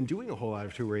hasn't been doing a whole lot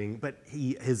of touring, but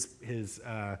his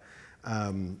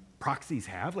proxies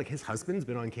have, his husband's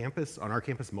been on our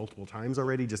campus multiple times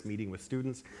already, just meeting with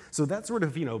students. So that sort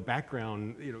of,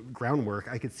 background, groundwork,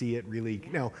 I could see it really.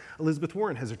 Now, Elizabeth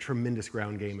Warren has a tremendous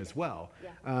ground game as well.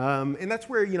 Yeah. And that's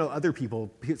where,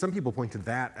 some people point to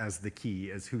that as the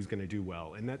key, as who's going to do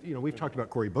well. And that, we've talked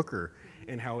about Cory Booker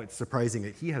and how it's surprising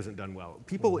that he hasn't done well.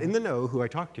 People in the know who I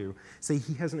talk to say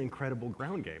he has an incredible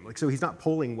ground game. So he's not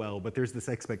polling well, but there's this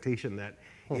expectation that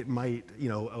it might,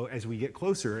 as we get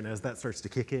closer and as that starts to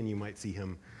kick in, you might see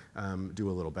him do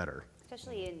a little better.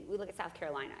 Especially we look at South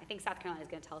Carolina. I think South Carolina is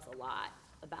going to tell us a lot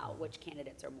about which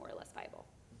candidates are more or less viable.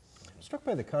 I'm struck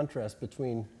by the contrast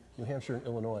between New Hampshire and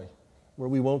Illinois, where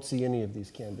we won't see any of these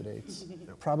candidates.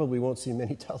 Probably won't see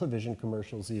many television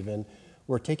commercials even.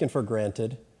 We're taken for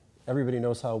granted. Everybody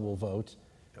knows how we'll vote.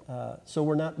 So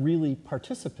we're not really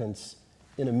participants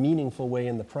in a meaningful way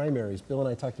in the primaries. Bill and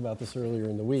I talked about this earlier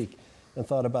in the week and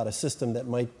thought about a system that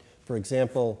might, for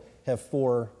example, have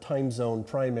 4 time zone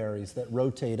primaries that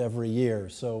rotate every year.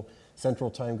 So Central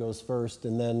Time goes first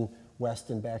and then West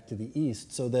and back to the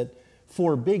East, so that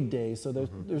 4 big days, so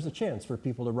there's a chance for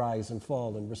people to rise and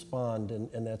fall and respond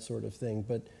and that sort of thing.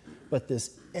 But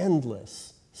this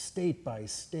endless state by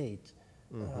state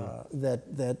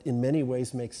that in many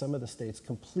ways makes some of the states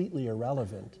completely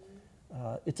irrelevant.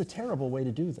 It's a terrible way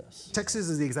to do this. Texas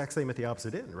is the exact same at the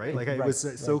opposite end, right? It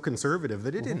was so conservative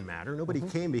that it didn't matter. Nobody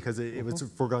came because it was a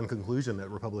foregone conclusion that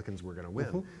Republicans were going to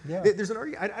win. Yeah. There's an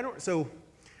argument.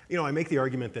 I make the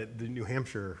argument that the New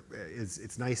Hampshire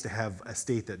it's nice to have a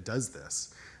state that does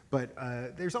this. But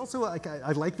there's also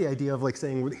I like the idea of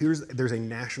saying there's a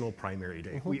national primary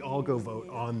day. We all go vote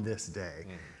on this day.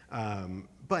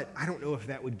 But I don't know if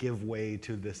that would give way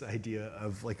to this idea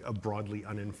of a broadly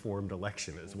uninformed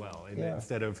election as well. And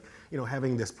instead of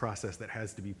having this process that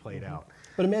has to be played out.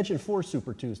 But imagine 4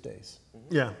 Super Tuesdays.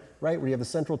 Yeah. Right, where you have the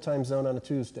Central Time Zone on a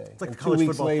Tuesday. It's like and the college 2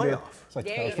 weeks football later, playoff. it's like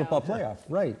the college football playoff,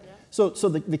 right. Yeah. So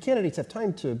the candidates have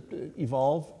time to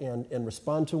evolve and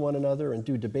respond to one another and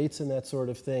do debates and that sort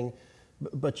of thing.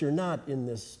 But you're not in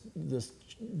this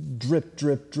drip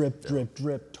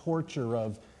torture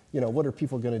of, what are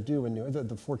people going to do in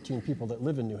the 14 people that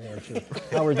live in New Hampshire?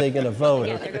 How are they going to vote?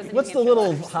 What's the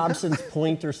little Hobson's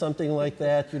Point or something like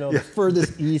that? The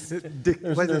furthest east,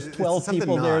 there's 12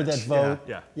 people there that vote.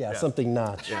 Yeah, something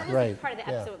notch. Yeah. Right. Part of the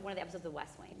episode, one of the episodes of the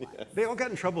West Wing. They all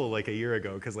got in trouble a year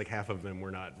ago because half of them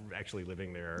were not actually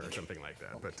living there or something like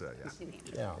that. But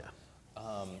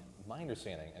yeah. My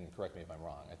understanding, and correct me if I'm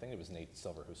wrong, I think it was Nate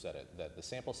Silver who said it, that the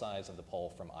sample size of the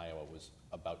poll from Iowa was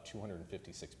about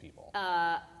 256 people.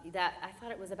 I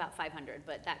thought it was about 500,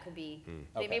 but that could be,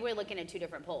 maybe we're looking at 2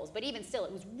 different polls, but even still,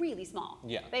 it was really small.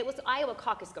 Yeah. But it was Iowa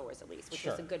caucus goers at least, which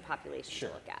is a good population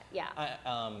to look at. Yeah.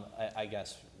 I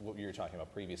guess what you were talking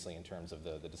about previously in terms of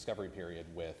the discovery period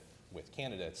with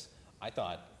candidates, I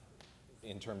thought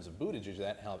in terms of Buttigieg,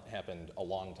 that happened a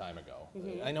long time ago.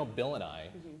 I know Bill and I,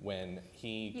 when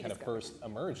he kind of first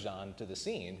emerged onto the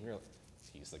scene, we were like,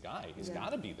 he's the guy. He's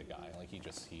got to be the guy.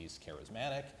 He's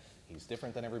charismatic. He's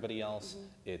different than everybody else.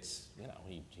 It's,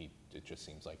 it just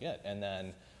seems like it. And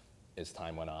then as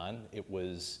time went on, it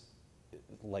was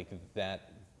like that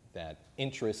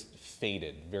interest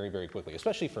faded very, very quickly,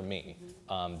 especially for me,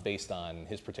 based on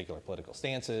his particular political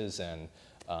stances and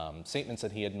statements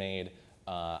that he had made.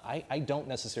 I don't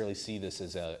necessarily see this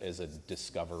as a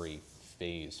discovery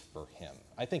phase for him.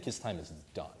 I think his time is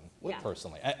done,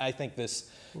 personally. I think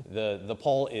the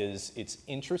poll it's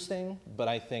interesting, but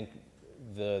I think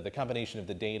the combination of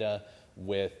the data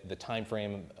with the time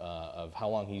frame of how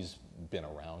long he's been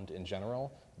around in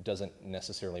general doesn't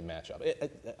necessarily match up.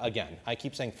 Again, I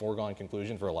keep saying foregone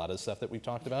conclusion for a lot of the stuff that we've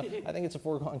talked about. I think it's a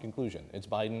foregone conclusion. It's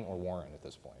Biden or Warren at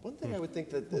this point. One thing I would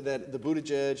think that the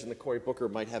Buttigieg and the Cory Booker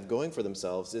might have going for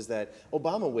themselves is that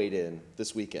Obama weighed in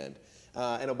this weekend.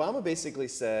 And Obama basically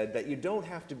said that you don't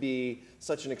have to be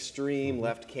such an extreme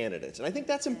left candidate. And I think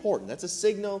that's important. That's a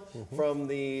signal from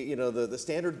the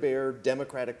standard bearer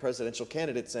Democratic presidential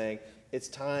candidate saying it's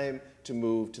time to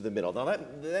move to the middle. Now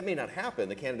that may not happen.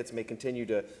 The candidates may continue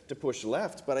to push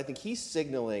left, but I think he's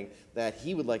signaling that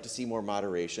he would like to see more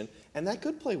moderation, and that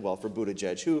could play well for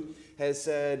Buttigieg, who has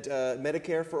said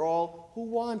Medicare for all who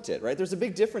want it, right? There's a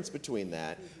big difference between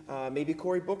that. Maybe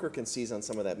Cory Booker can seize on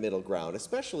some of that middle ground,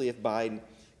 especially if Biden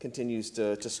continues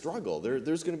to struggle.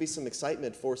 There's going to be some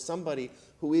excitement for somebody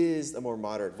who is a more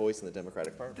moderate voice in the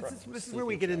Democratic Party. This is where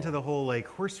we get into the whole like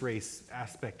horse race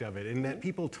aspect of it, in that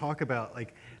people talk about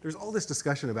like there's all this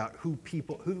discussion about who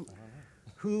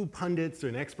pundits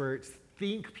and experts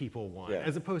think people want,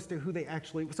 as opposed to who they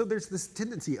actually. So there's this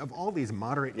tendency of all these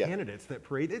moderate candidates that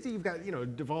parade. You've got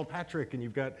Deval Patrick, and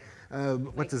you've got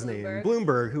what's his name,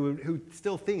 Bloomberg, who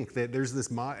still think that there's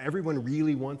this everyone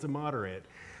really wants a moderate.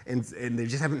 And they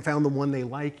just haven't found the one they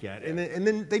like yet, and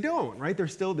then they don't, right? They're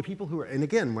still the people who are. And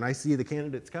again, when I see the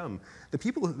candidates come,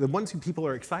 the ones who people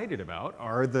are excited about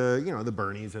are the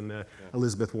Bernies and the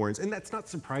Elizabeth Warrens, and that's not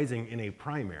surprising in a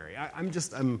primary.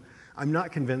 I'm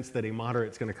not convinced that a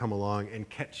moderate's going to come along and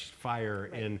catch fire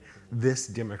in this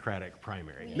Democratic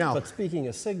primary. Now, but speaking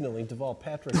of signaling, Deval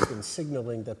Patrick's been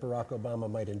signaling that Barack Obama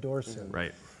might endorse him.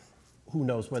 Right. Who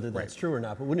knows whether that's true or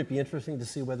not, but wouldn't it be interesting to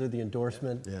see whether the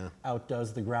endorsement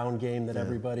outdoes the ground game that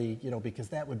everybody, because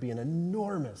that would be an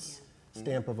enormous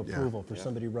stamp of approval for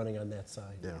somebody running on that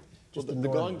side. Yeah. Just the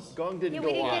gong didn't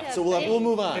go off, so we'll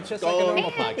move on. It's just like a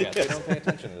normal podcast. We don't pay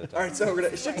attention to the time. All right, so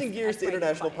we're shifting gears to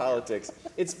international politics.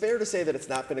 It's fair to say that it's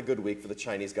not been a good week for the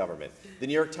Chinese government. The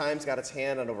New York Times got its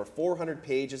hand on over 400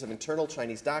 pages of internal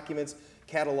Chinese documents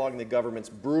cataloging the government's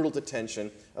brutal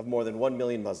detention of more than 1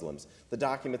 million Muslims. The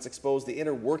documents expose the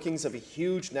inner workings of a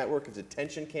huge network of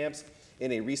detention camps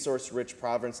in a resource-rich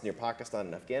province near Pakistan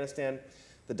and Afghanistan.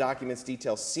 The documents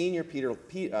detail senior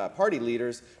party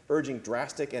leaders urging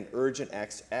drastic and urgent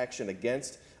action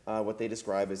against what they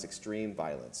describe as extremist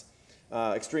violence.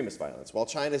 While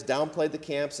China's downplayed the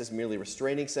camps as merely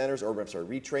restraining centers,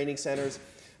 retraining centers,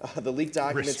 the leaked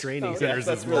documents... Restraining centers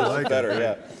that's is really like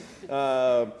better,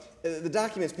 the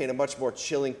documents paint a much more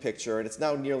chilling picture, and it's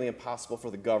now nearly impossible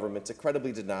for the government to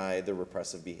credibly deny their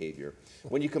repressive behavior.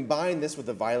 When you combine this with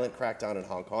the violent crackdown in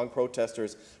Hong Kong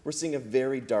protesters, we're seeing a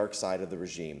very dark side of the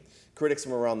regime. Critics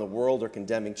from around the world are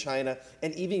condemning China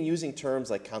and even using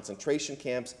terms like concentration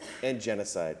camps and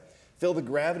genocide. Phil, the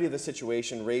gravity of the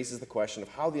situation raises the question of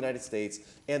how the United States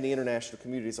and the international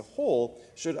community as a whole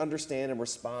should understand and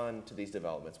respond to these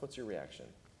developments. What's your reaction?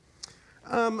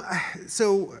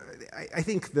 So I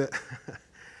think that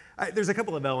there's a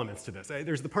couple of elements to this.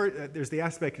 There's the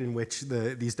aspect in which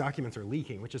these documents are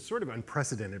leaking, which is sort of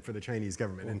unprecedented for the Chinese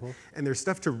government. And there's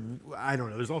stuff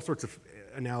there's all sorts of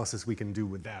analysis we can do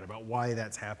with that about why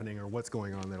that's happening or what's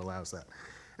going on that allows that.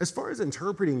 As far as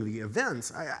interpreting the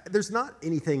events, there's not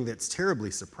anything that's terribly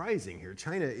surprising here.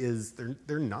 China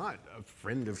they're not a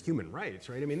friend of human rights,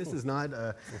 right? I mean, this is not,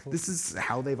 this is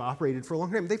how they've operated for a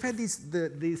long time. They've had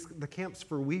the camps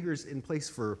for Uyghurs in place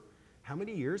for how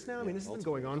many years now? I mean, this has been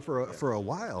going on for a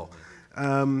while.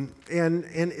 And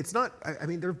it's not, I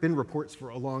mean, there have been reports for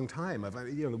a long time of, the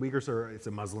Uyghurs it's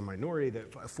a Muslim minority,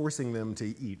 that forcing them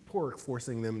to eat pork,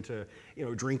 forcing them to,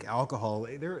 drink alcohol,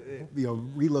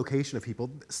 relocation of people,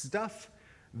 stuff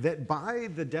that by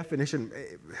the definition,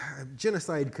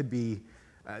 genocide could be,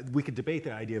 we could debate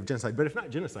the idea of genocide, but if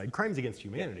not genocide, crimes against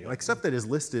humanity, like stuff that is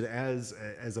listed as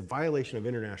a violation of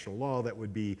international law that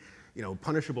would be,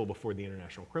 punishable before the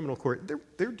International Criminal Court.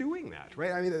 They're doing that,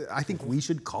 right? I mean, I think we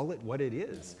should call it what it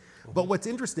is. But what's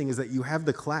interesting is that you have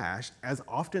the clash, as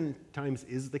oftentimes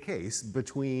is the case,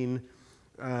 between,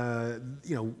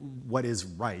 what is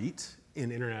right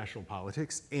in international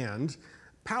politics and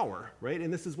power, right?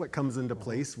 And this is what comes into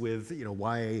place with,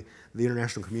 why the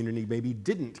international community maybe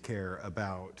didn't care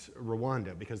about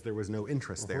Rwanda, because there was no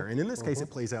interest there. And in this case, it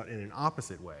plays out in an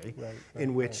opposite way,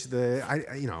 in which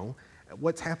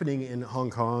what's happening in Hong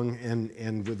Kong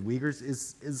and with Uyghurs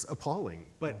is appalling.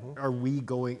 But are we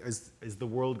is the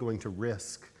world going to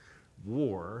risk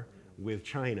war with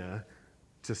China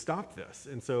to stop this?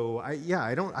 And so I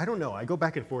don't know. I go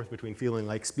back and forth between feeling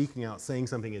like speaking out, saying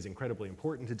something is incredibly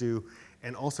important to do,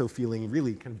 and also feeling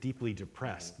really kind of deeply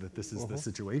depressed that this is the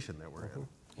situation that we're in.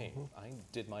 Hey, I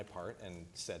did my part and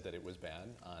said that it was bad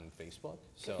on Facebook,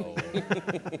 so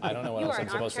I don't know what else I'm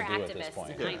supposed to do at this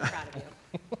point. I'm proud of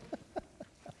you.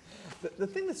 The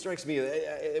thing that strikes me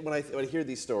when I hear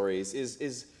these stories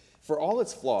is for all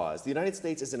its flaws, the United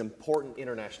States is an important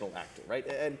international actor, right?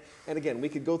 And again, we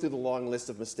could go through the long list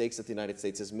of mistakes that the United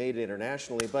States has made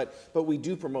internationally, but we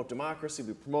do promote democracy,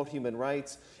 we promote human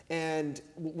rights, and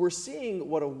we're seeing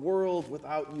what a world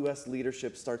without U.S.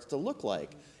 leadership starts to look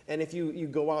like. And if you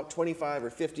go out 25 or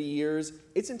 50 years,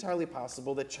 it's entirely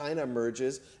possible that China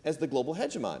emerges as the global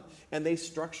hegemon, and they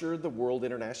structure the world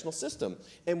international system.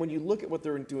 And when you look at what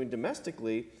they're doing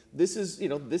domestically, this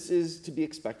is to be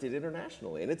expected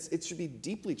internationally, and it should be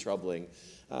deeply troubling.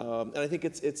 And I think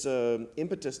it's an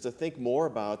impetus to think more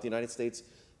about the United States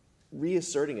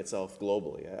reasserting itself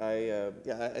globally.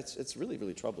 It's really,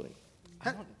 really troubling.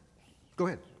 Go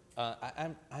ahead.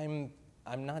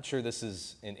 I'm not sure this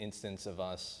is an instance of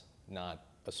us not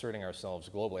asserting ourselves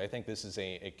globally. I think this is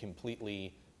a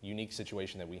completely unique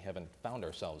situation that we haven't found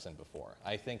ourselves in before.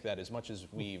 I think that as much as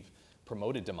we've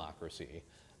promoted democracy,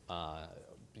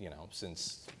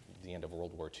 since the end of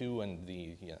World War II and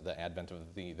the advent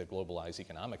of the globalized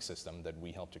economic system that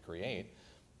we helped to create,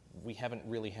 we haven't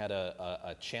really had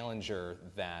a challenger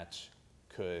that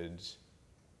could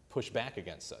push back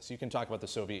against us. You can talk about the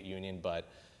Soviet Union, but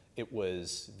it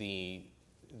was the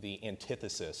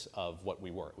antithesis of what we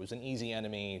were. It was an easy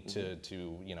enemy to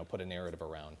put a narrative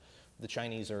around. The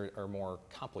Chinese are more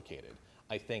complicated.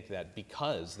 I think that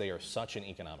because they are such an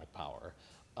economic power,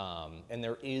 and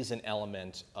there is an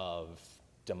element of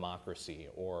democracy,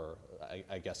 or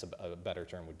I guess a better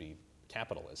term would be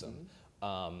capitalism,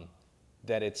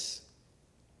 that it's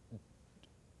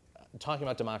talking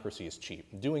about democracy is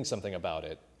cheap. Doing something about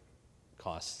it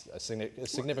costs a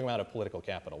significant amount of political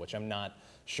capital, which I'm not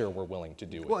sure we're willing to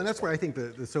do. Well, and that's where I think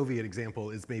the Soviet example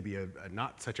is maybe a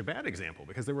not such a bad example,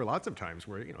 because there were lots of times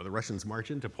where the Russians march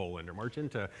into Poland or march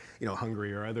into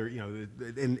Hungary or other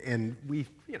and we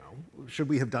should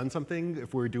we have done something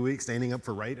if we're standing up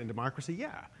for right and democracy?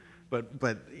 Yeah, but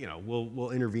we'll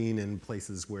intervene in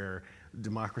places where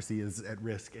democracy is at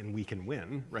risk and we can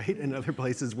win, right? And other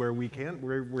places where we can't,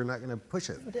 we're not going to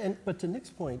push it. But to Nick's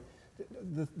point,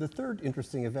 the third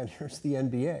interesting event here is the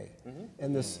NBA,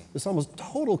 and this almost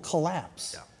total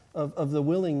collapse of the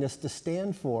willingness to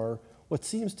stand for what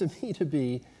seems to me to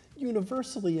be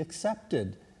universally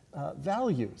accepted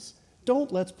values.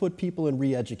 Let's put people in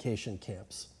re-education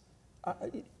camps.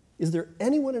 Is there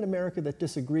anyone in America that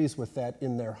disagrees with that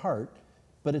in their heart?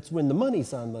 But it's when the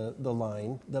money's on the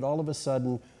line that all of a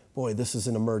sudden, boy, this is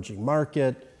an emerging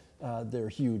market, they're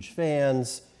huge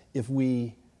fans. If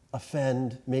we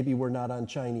offend, maybe we're not on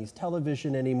Chinese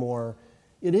television anymore.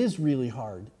 It is really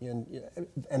hard, and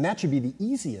that should be the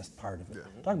easiest part of it.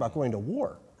 Yeah. Talk about going to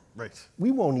war. Right.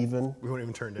 We won't even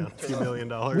turn down $2 million.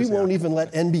 We won't even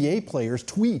let NBA players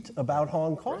tweet about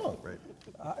Hong Kong. Right.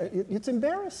 It's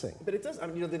embarrassing. But it does. I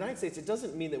mean, the United States. It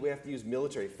doesn't mean that we have to use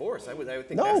military force. I would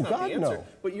think no, that's not God, the answer. No.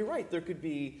 But you're right.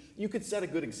 You could set a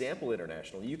good example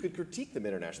internationally. You could critique them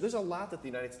internationally. There's a lot that the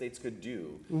United States could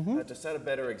do to set a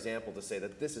better example to say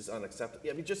that this is unacceptable.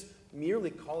 I mean, just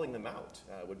merely calling them out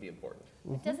would be important.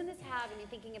 Doesn't this have? I mean,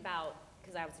 thinking about.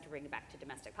 Because I was to bring it back to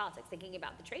domestic politics, thinking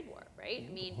about the trade war, right?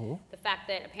 I mean, the fact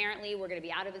that apparently we're going to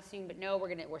be out of it soon, but no,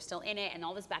 we're still in it, and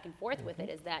all this back and forth with it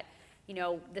is that,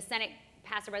 the Senate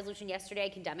passed a resolution yesterday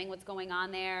condemning what's going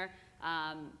on there.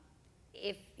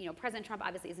 If President Trump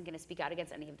obviously isn't going to speak out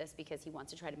against any of this because he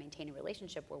wants to try to maintain a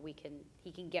relationship where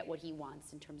he can get what he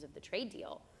wants in terms of the trade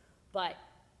deal, but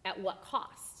at what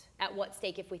cost? At what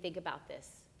stake if we think about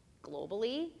this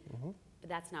globally? But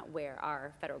that's not where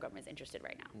our federal government is interested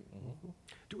right now.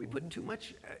 Do we put too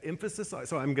much emphasis on?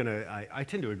 So I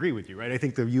tend to agree with you, right? I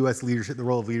think the U.S. leadership, the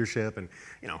role of leadership, and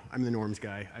I'm the norms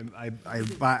guy.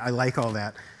 I like all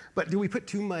that, but do we put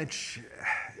too much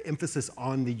emphasis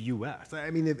on the U.S.? I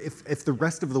mean, if the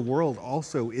rest of the world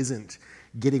also isn't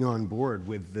getting on board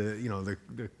with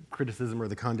the criticism or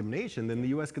the condemnation, then the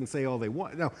U.S. can say all they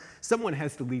want. Now, someone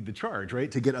has to lead the charge,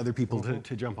 right, to get other people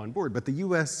to jump on board, but the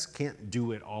U.S. can't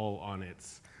do it all on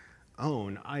its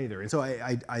own either. And so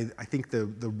I think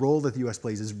the role that the U.S.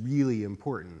 plays is really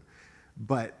important.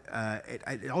 But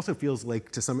it also feels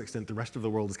like, to some extent, the rest of the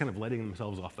world is kind of letting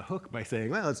themselves off the hook by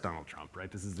saying, well, it's Donald Trump, right?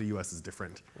 The U.S. is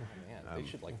different. Oh, man, they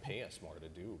should pay us more to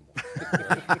do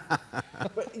more.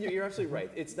 But you're absolutely right.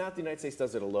 It's not the United States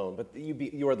does it alone, but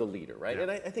you are the leader, right? Yeah.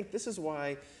 And I think this is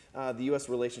why the U.S.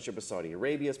 relationship with Saudi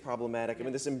Arabia is problematic. I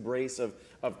mean, this embrace of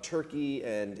Turkey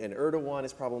and Erdogan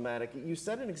is problematic. You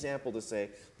set an example to say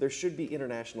there should be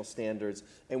international standards,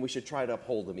 and we should try to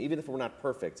uphold them, even if we're not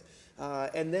perfect.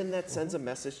 And then that sends sends a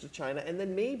message to China, and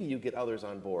then maybe you get others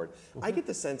on board. I get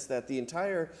the sense that the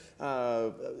entire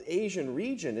Asian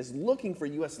region is looking for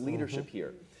U.S. leadership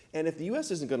here. And if the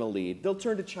U.S. isn't going to lead, they'll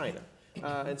turn to China.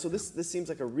 And so this seems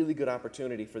like a really good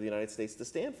opportunity for the United States to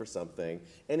stand for something.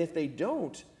 And if they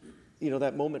don't,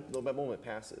 that moment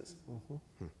passes.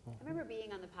 I remember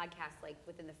being on the podcast like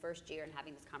within the first year and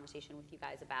having this conversation with you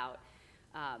guys about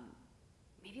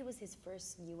maybe it was his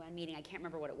first UN meeting. I can't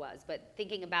remember what it was, but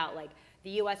thinking about like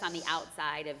the U.S. on the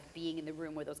outside of being in the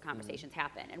room where those conversations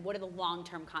happen, and what are the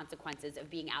long-term consequences of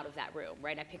being out of that room,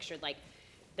 right? I pictured like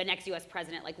the next U.S.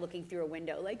 president like looking through a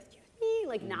window, like excuse me,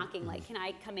 like knocking, like can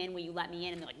I come in? Will you let me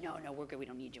in? And they're like, no, we're good. We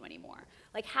don't need you anymore.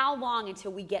 Like how long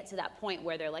until we get to that point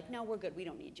where they're like, no, we're good. We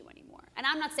don't need you anymore. And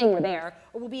I'm not saying we're there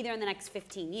or we'll be there in the next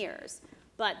 15 years,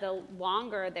 but the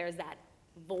longer there's that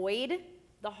void,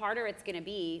 the harder it's going to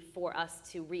be for us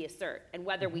to reassert. And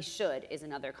whether we should is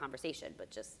another conversation, but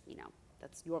just,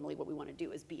 that's normally what we want to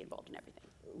do is be involved in everything.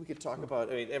 We could talk about,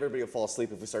 everybody will fall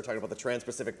asleep if we start talking about the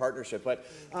Trans-Pacific Partnership, but...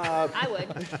 I would.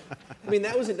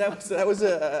 That was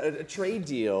a trade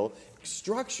deal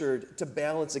structured to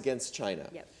balance against China.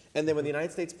 Yep. And then when the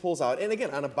United States pulls out, and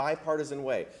again, on a bipartisan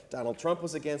way, Donald Trump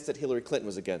was against it, Hillary Clinton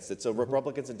was against it, so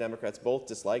Republicans and Democrats both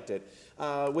disliked it.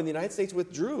 When the United States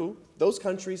withdrew, those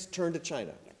countries turned to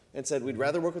China and said, we'd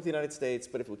rather work with the United States,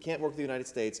 but if we can't work with the United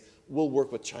States, we'll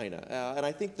work with China. And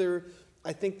I think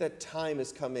that time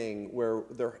is coming where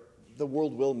the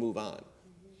world will move on.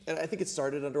 And I think it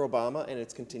started under Obama, and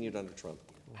it's continued under Trump.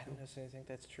 I don't necessarily think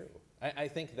that's true. I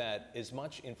think that as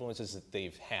much influences that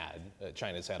they've had,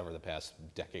 China's had over the past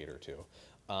decade or two,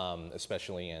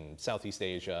 especially in Southeast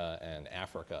Asia and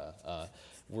Africa,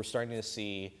 we're starting to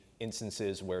see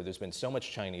instances where there's been so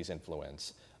much Chinese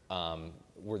influence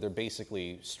where they're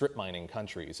basically strip mining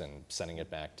countries and sending it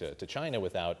back to China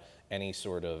without any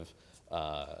sort of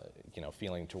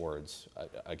feeling towards,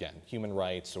 again, human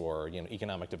rights or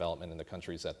economic development in the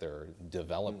countries that they're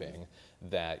developing,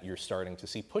 that you're starting to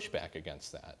see pushback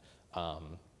against that.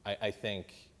 I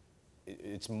think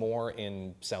it's more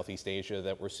in Southeast Asia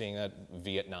that we're seeing that.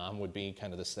 Vietnam would be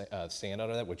kind of the standout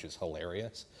of that, which is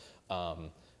hilarious.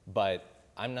 But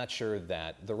I'm not sure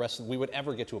that we would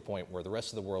ever get to a point where the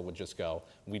rest of the world would just go,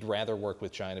 we'd rather work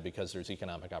with China because there's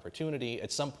economic opportunity.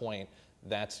 At some point,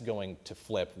 that's going to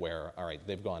flip where, all right,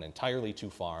 they've gone entirely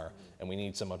too far, and we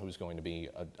need someone who's going to be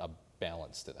a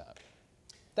balance to that.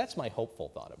 That's my hopeful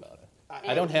thought about it.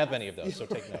 I don't have any of those, so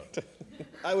take note.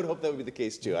 I would hope that would be the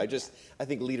case too. I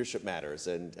think leadership matters,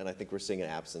 and I think we're seeing an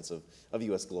absence of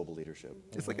U.S. global leadership.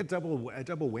 It's like a double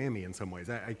whammy in some ways.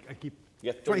 I keep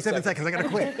 27 seconds. I gotta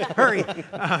quit. Hurry!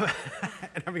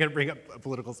 And I'm gonna bring up a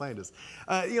political scientist.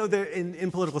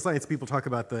 In political science, people talk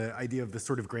about the idea of the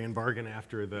sort of grand bargain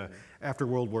after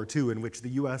World War II, in which the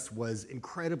U.S. was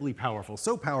incredibly powerful,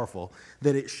 so powerful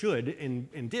that it should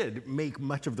and did make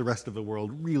much of the rest of the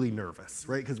world really nervous,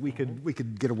 right? Because we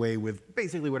could get away with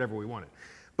basically whatever we wanted.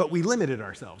 But we limited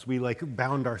ourselves. We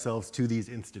bound ourselves to these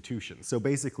institutions. So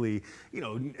basically,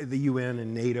 the UN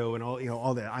and NATO and all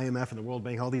the IMF and the World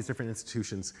Bank, all these different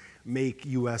institutions make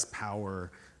U.S.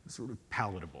 power sort of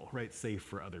palatable, right, safe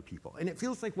for other people. And it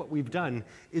feels like what we've done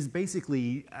is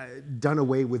basically done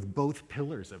away with both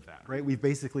pillars of that, right? We've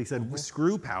basically said,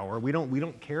 screw power. We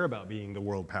don't care about being the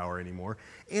world power anymore.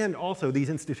 And also, these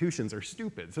institutions are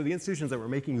stupid. So the institutions that were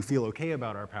making you feel okay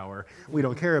about our power, we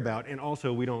don't care about. And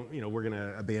also, we're going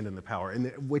to abandon the power.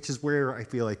 And which is where I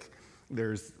feel like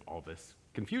there's all this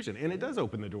confusion. And it does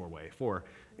open the doorway for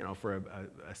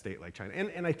a state like China.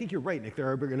 And I think you're right, Nick. There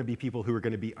are going to be people who are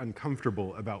going to be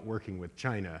uncomfortable about working with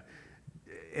China,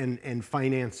 and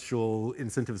financial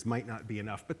incentives might not be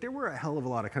enough. But there were a hell of a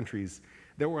lot of countries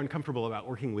that were uncomfortable about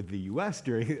working with the U.S.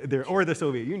 or the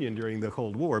Soviet Union during the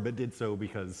Cold War, but did so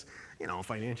because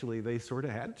financially they sort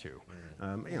of had to.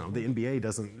 The NBA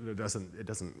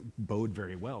doesn't bode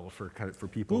very well for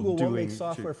people. Google won't make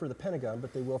software for the Pentagon,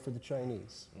 but they will for the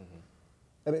Chinese.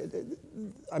 I mean,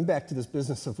 I'm back to this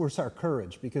business of where's our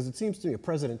courage, because it seems to me a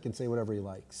president can say whatever he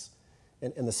likes,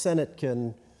 and the Senate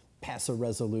can pass a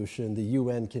resolution, the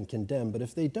UN can condemn, but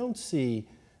if they don't see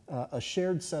a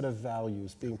shared set of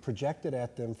values being projected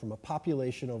at them from a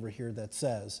population over here that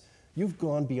says, you've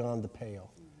gone beyond the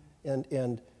pale,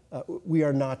 and we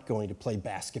are not going to play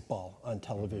basketball on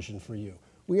television for you.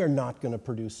 We are not going to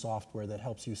produce software that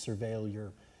helps you surveil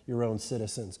your own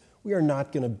citizens. We are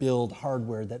not going to build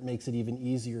hardware that makes it even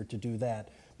easier to do that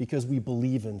because we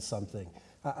believe in something.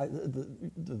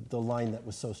 The line that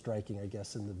was so striking, I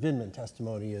guess, in the Vindman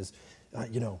testimony is,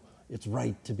 it's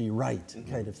right to be right,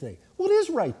 kind of thing. Well, it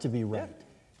is right to be right.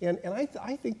 Yeah. And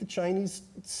I think the Chinese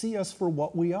see us for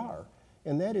what we are.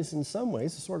 And that is, in some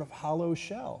ways, a sort of hollow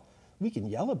shell. we can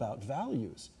yell about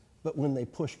values, but when they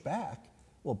push back,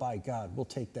 well, by God, we'll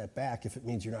take that back if it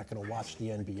means you're not going to watch the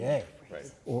NBA,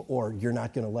 right. or you're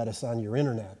not going to let us on your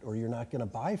internet, or you're not going to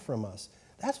buy from us.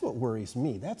 That's what worries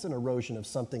me. That's an erosion of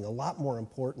something a lot more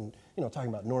important, talking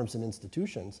about norms and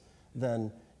institutions,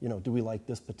 than, do we like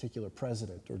this particular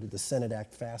president, or did the Senate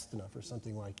act fast enough, or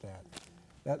something like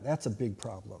that. That's a big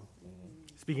problem.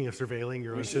 Speaking of surveilling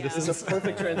your own citizens. This is a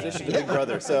perfect transition to Big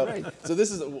Brother. So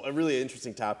this is a really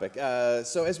interesting topic.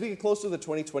 So as we get closer to the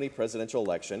 2020 presidential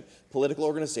election, political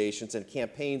organizations and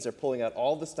campaigns are pulling out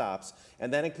all the stops,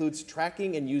 and that includes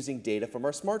tracking and using data from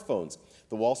our smartphones.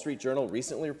 The Wall Street Journal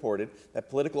recently reported that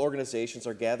political organizations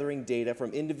are gathering data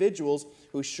from individuals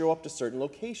who show up to certain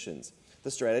locations. The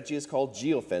strategy is called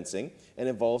geofencing and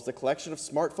involves the collection of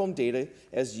smartphone data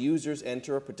as users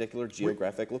enter a particular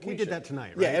geographic location. We did that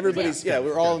tonight, right? Yeah, everybody's,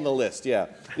 we're all on the list, yeah.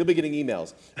 You'll be getting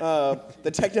emails.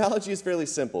 The technology is fairly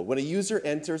simple. When a user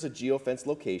enters a geofence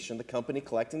location, the company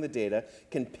collecting the data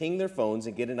can ping their phones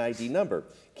and get an ID number.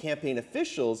 Campaign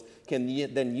officials can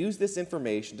then use this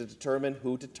information to determine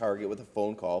who to target with a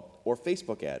phone call or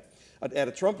Facebook ad. At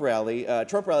a Trump rally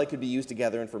could be used to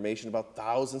gather information about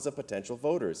thousands of potential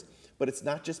voters. But it's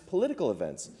not just political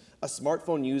events. A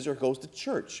smartphone user goes to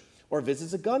church or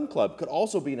visits a gun club could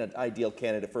also be an ideal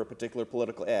candidate for a particular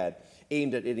political ad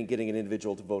aimed at getting an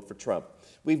individual to vote for Trump.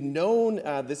 We've known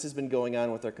this has been going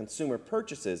on with our consumer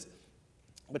purchases,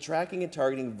 but tracking and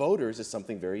targeting voters is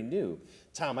something very new.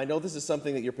 Tom, I know this is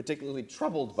something that you're particularly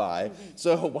troubled by,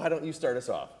 so why don't you start us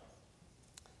off?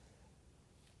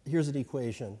 Here's an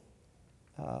equation.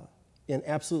 An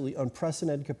absolutely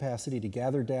unprecedented capacity to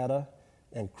gather data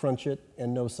and crunch it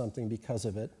and know something because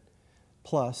of it,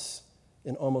 plus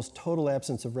an almost total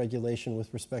absence of regulation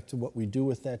with respect to what we do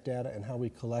with that data and how we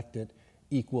collect it,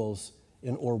 equals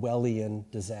an Orwellian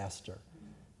disaster.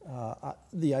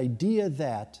 The idea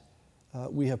that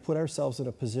we have put ourselves in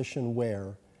a position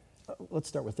where, let's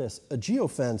start with this, a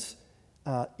geofence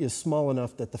is small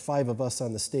enough that the 5 of us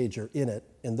on the stage are in it,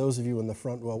 and those of you in the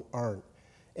front row aren't.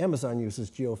 Amazon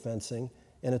uses geofencing,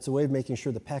 and it's a way of making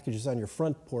sure the package is on your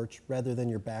front porch rather than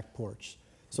your back porch.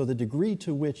 So the degree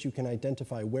to which you can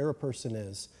identify where a person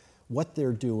is, what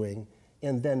they're doing,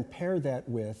 and then pair that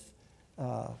with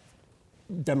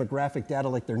demographic data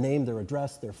like their name, their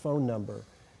address, their phone number,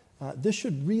 this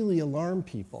should really alarm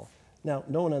people. Now,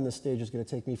 no one on this stage is going to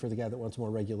take me for the guy that wants more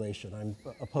regulation. I'm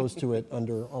opposed to it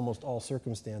under almost all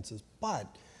circumstances. But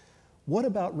what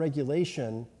about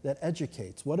regulation that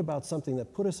educates? What about something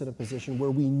that put us in a position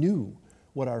where we knew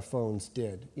what our phones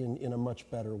did in a much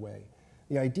better way?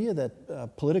 The idea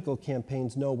that political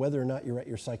campaigns know whether or not you're at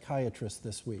your psychiatrist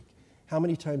this week, how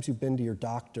many times you've been to your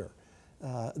doctor,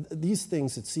 these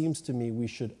things, it seems to me, we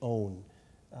should own.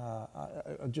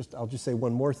 I'll just say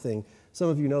one more thing. Some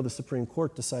of you know the Supreme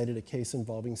Court decided a case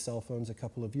involving cell phones a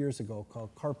couple of years ago called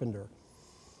Carpenter.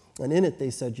 And in it, they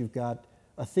said you've got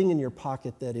a thing in your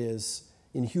pocket that is,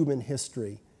 in human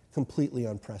history, completely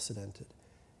unprecedented.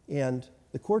 And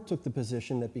the court took the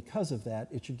position that because of that,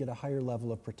 it should get a higher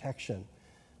level of protection.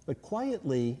 But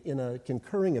quietly, in a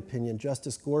concurring opinion,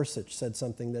 Justice Gorsuch said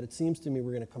something that it seems to me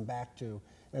we're going to come back to.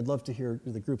 I'd love to hear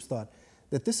the group's thought,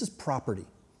 that this is property.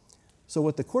 So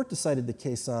what the court decided the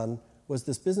case on was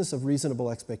this business of reasonable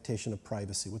expectation of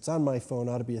privacy. What's on my phone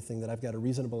ought to be a thing that I've got a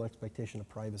reasonable expectation of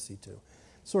privacy to.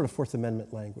 Sort of Fourth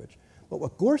Amendment language. But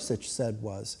what Gorsuch said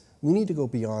was, we need to go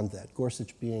beyond that.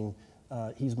 Gorsuch being,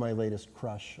 he's my latest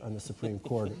crush on the Supreme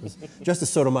Court. It was Justice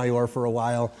Sotomayor for a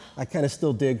while. I kind of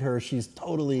still dig her. She's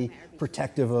totally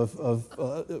protective of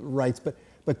rights.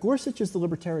 But Gorsuch is the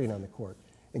libertarian on the court.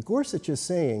 And Gorsuch is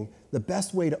saying the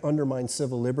best way to undermine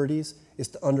civil liberties is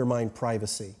to undermine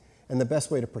privacy. And the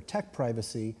best way to protect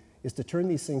privacy is to turn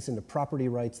these things into property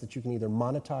rights that you can either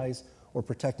monetize or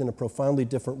protect in a profoundly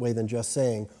different way than just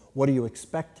saying, what do you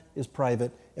expect is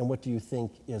private and what do you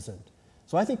think isn't?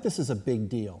 So I think this is a big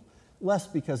deal. Less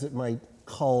because it might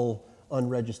cull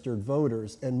unregistered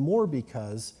voters and more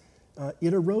because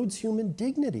it erodes human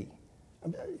dignity.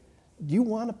 Do you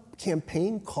want a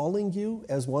campaign calling you,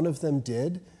 as one of them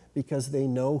did, because they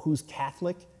know who's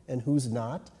Catholic and who's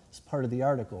not? It's part of the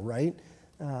article, right?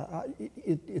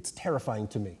 It's terrifying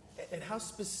to me. And how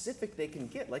specific they can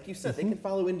get. Like you said, they can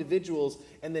follow individuals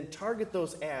and then target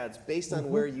those ads based on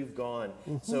where you've gone.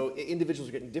 So individuals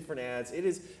are getting different ads. It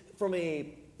is, from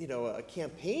a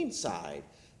campaign side,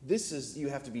 you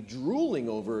have to be drooling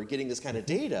over getting this kind of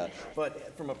data.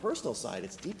 But from a personal side,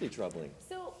 it's deeply troubling.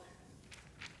 So,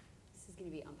 this is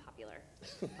going to be unpopular,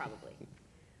 probably.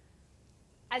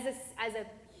 As a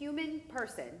human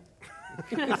person.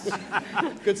 Good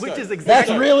start. Which is exactly. That's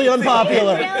really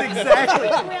unpopular.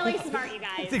 Really smart, you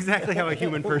guys. It's exactly how a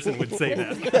human person would say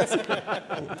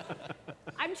that.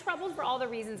 I'm troubled for all the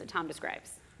reasons that Tom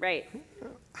describes, right?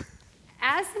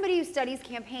 As somebody who studies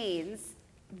campaigns,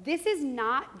 this is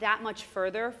not that much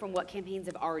further from what campaigns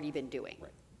have already been doing,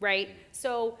 right?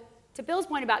 So to Bill's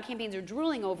point about campaigns are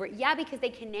drooling over it, yeah, because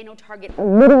they can nano-target a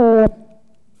little.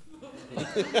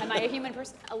 Am I a human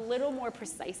person? A little more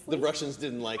precisely. The Russians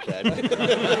didn't like that.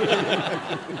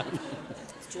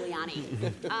 It's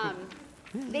Giuliani.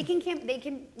 They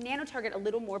can nano-target a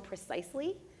little more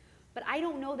precisely, but I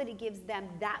don't know that it gives them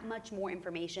that much more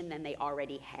information than they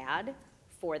already had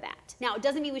for that. Now, it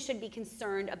doesn't mean we should be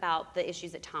concerned about the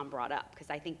issues that Tom brought up, because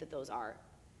I think that those are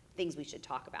things we should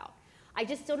talk about. I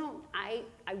just still don't, I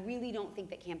really don't think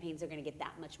that campaigns are going to get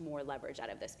that much more leverage out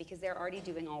of this, because they're already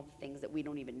doing all the things that we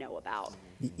don't even know about.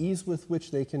 The ease with which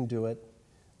they can do it,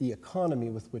 the economy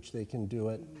with which they can do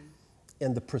it,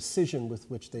 and the precision with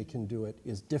which they can do it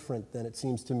is different than, it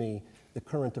seems to me, the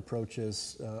current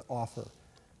approaches offer.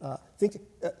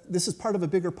 This is part of a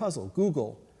bigger puzzle.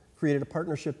 Google created a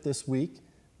partnership this week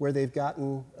where they've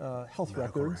gotten health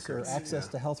records or access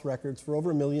to health records for over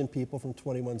 1 million people from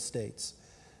 21 states.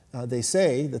 They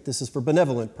say that this is for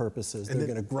benevolent purposes. They're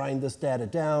going to grind this data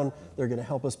down. They're going to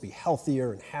help us be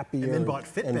healthier and happier And then bought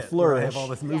Fitbit, and where I flourish. have all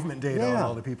this movement data on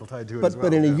all the people tied to it as well.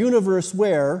 But in a universe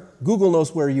where Google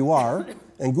knows where you are,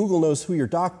 and Google knows who your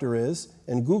doctor is,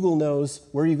 and Google knows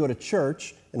where you go to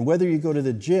church, and whether you go to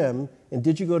the gym, and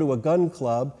did you go to a gun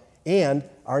club, and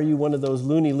are you one of those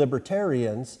loony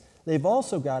libertarians, they've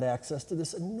also got access to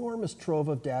this enormous trove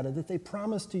of data that they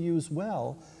promise to use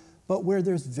well, but where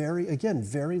there's very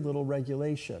little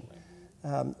regulation.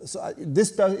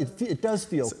 This does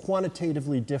feel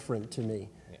quantitatively different to me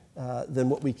than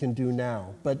what we can do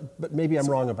now. But maybe I'm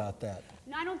wrong about that.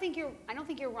 No, I don't think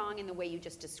you're wrong in the way you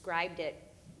just described it,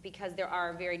 because there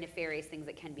are very nefarious things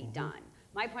that can be done.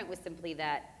 My point was simply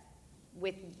that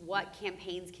with what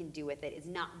campaigns can do with it is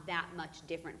not that much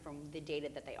different from the data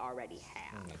that they already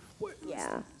have.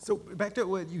 Yeah. So back to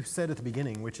what you said at the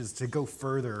beginning, which is to go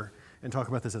further and talk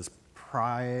about this as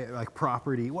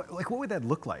property. What would that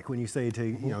look like when you say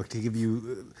to give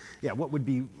you,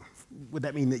 would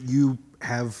that mean that you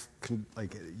have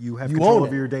control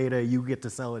of your data, you get to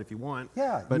sell it if you want,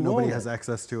 but nobody has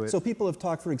access to it? So people have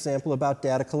talked, for example, about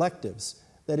data collectives.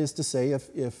 That is to say,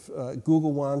 if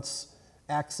Google wants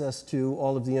access to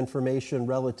all of the information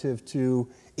relative to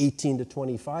 18 to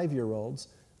 25-year-olds,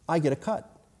 I get a cut.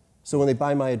 So when they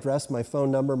buy my address, my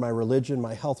phone number, my religion,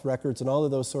 my health records, and all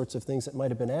of those sorts of things that might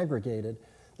have been aggregated,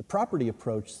 the property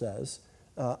approach says,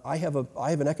 I have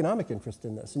an economic interest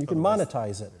in this, and you can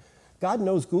monetize it. God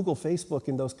knows Google, Facebook,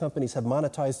 and those companies have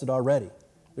monetized it already.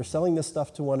 They're selling this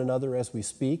stuff to one another as we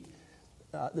speak.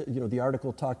 The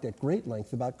article talked at great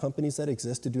length about companies that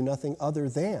exist to do nothing other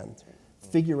than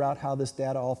figure out how this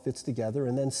data all fits together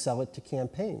and then sell it to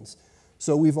campaigns.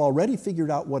 So we've already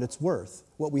figured out what it's worth.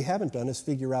 What we haven't done is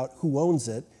figure out who owns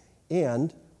it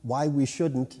and why we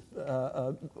shouldn't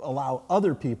allow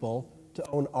other people to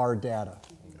own our data.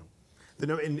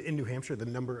 In New Hampshire, the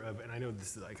number of, and I know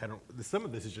this is some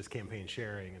of this is just campaign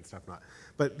sharing and stuff,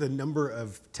 but the number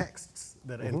of texts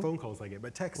and phone calls I get,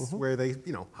 but texts where they,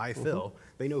 hi Phil,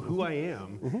 they know who I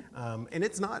am, and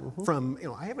it's not from,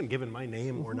 I haven't given my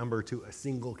name or number to a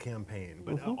single campaign,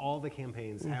 but all the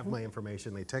campaigns have my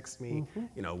information. They text me,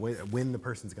 when the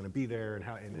person's going to be there and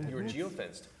how. And you were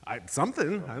geofenced. I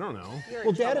don't know.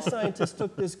 Well, data scientists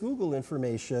took this Google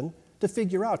information to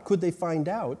figure out, could they find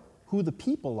out who the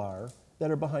people are that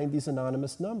are behind these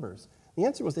anonymous numbers? The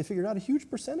answer was they figured out a huge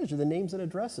percentage of the names and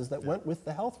addresses that went with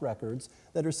the health records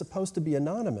that are supposed to be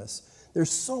anonymous. There's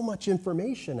so much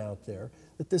information out there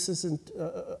that this isn't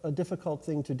a difficult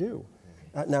thing to do.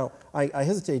 Now, I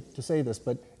hesitate to say this,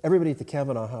 but everybody at the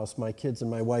Kavanaugh house, my kids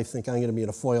and my wife, think I'm going to be in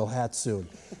a foil hat soon.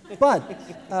 But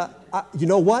you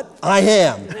know what? I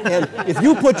am. And if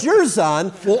you put yours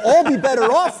on, we'll all be better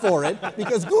off for it,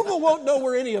 because Google won't know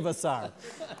where any of us are.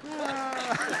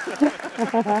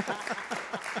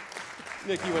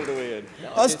 Nick, you wanted to weigh in.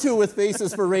 Us two with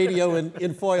faces for radio and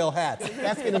in foil hats.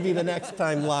 That's going to be the next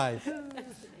time live.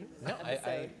 No,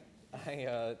 I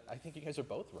think you guys are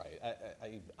both right.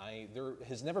 There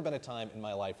has never been a time in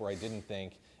my life where I didn't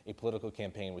think a political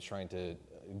campaign was trying to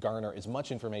garner as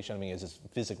much information on me as is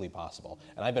physically possible,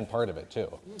 and I've been part of it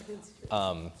too.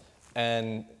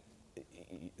 And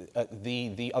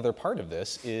the other part of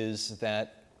this is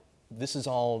that this is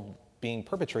all being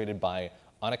perpetrated by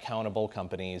unaccountable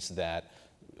companies that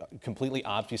completely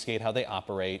obfuscate how they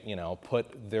operate,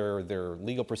 put their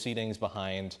legal proceedings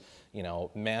behind,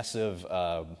 massive,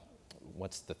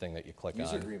 what's the thing that you click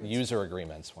User on? agreements. User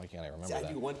agreements. Why can't I remember that?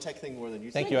 I do one tech thing more than you.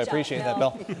 Thank you, I appreciate that,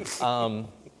 Bill.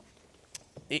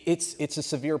 It's a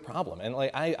severe problem, and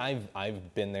like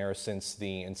I've been there since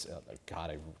God,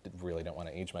 I really don't want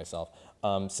to age myself.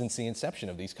 Since the inception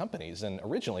of these companies, and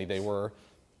originally they were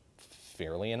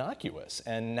fairly innocuous,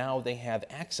 and now they have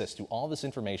access to all this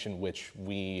information which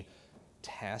we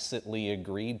tacitly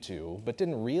agreed to, but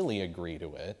didn't really agree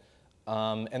to it,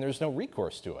 and there's no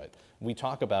recourse to it. We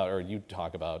talk about, or you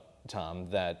talk about,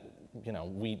 Tom, that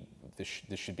this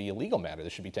should be a legal matter.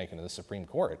 This should be taken to the Supreme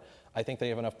Court. I think they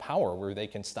have enough power where they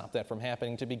can stop that from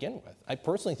happening to begin with. I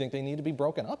personally think they need to be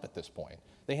broken up at this point.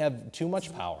 They have too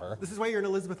much power. This is why you're an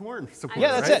Elizabeth Warren supporter,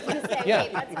 yeah, that's right? it. Say,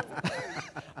 Yeah.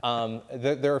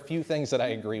 There are a few things that I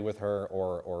agree with her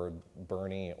or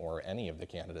Bernie or any of the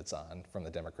candidates on from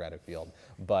the Democratic field,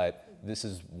 but this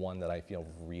is one that I feel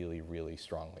really, really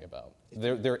strongly about.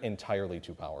 They're entirely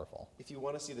too powerful. If you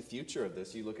want to see the future of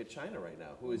this, you look at China right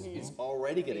now, who is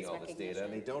already getting all this data,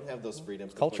 and they don't have those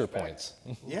freedoms. Culture to push points.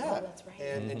 Back. Yeah, that's right.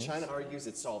 And China argues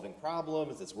it's solving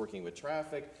problems, it's working with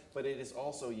traffic, but it is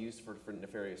also used for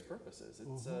nefarious purposes.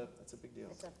 It's a big deal.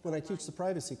 When I teach the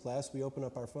privacy class, we open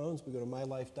up our phones, we go to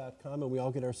mylife.com, and we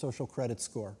all get our social credit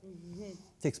score. It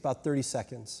takes about 30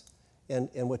 seconds. And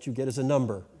what you get is a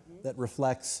number that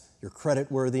reflects your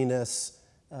credit worthiness,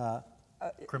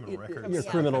 Criminal records. your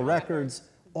criminal records,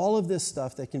 all of this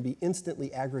stuff that can be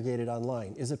instantly aggregated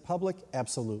online. Is it public?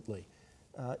 Absolutely.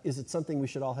 Is it something we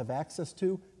should all have access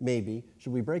to? Maybe.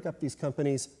 Should we break up these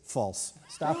companies? False.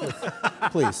 Stop it,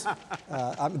 please.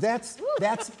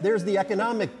 There's the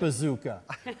economic bazooka.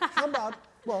 How about,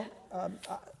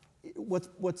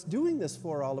 what's doing this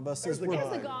for all of us is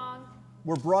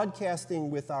we're broadcasting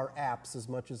with our apps as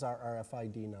much as our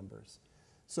RFID numbers.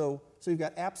 So you've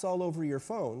got apps all over your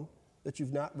phone that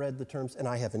you've not read the terms, and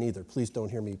I haven't either, please don't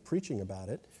hear me preaching about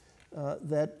it,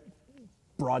 that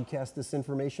broadcast this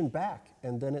information back,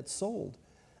 and then it's sold.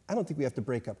 I don't think we have to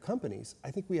break up companies.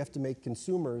 I think we have to make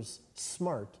consumers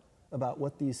smart about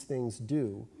what these things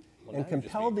do, and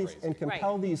compel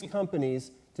these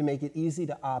companies to make it easy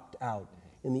to opt out.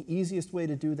 And the easiest way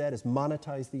to do that is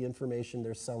monetize the information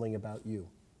they're selling about you.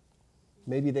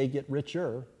 Maybe they get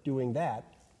richer doing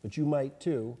that, but you might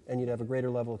too, and you'd have a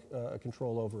greater level of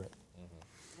control over it.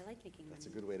 That's a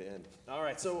good way to end. All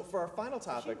right, so for our final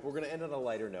topic, we're going to end on a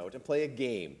lighter note and play a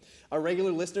game. Our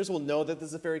regular listeners will know that this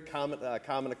is a very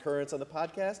common occurrence on the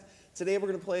podcast. Today we're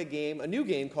going to play a new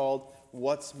game called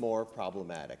What's More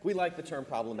Problematic. We like the term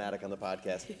problematic on the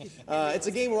podcast. It's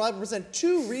a game where I'll present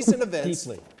two recent events.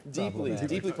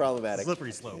 Deeply problematic.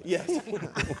 Slippery slope. Yes.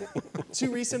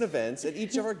 Two recent events, and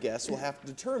each of our guests will have to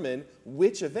determine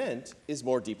which event is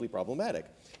more deeply problematic.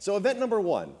 So event number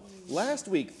one. Last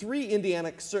week, 3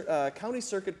 Indiana County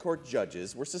Circuit Court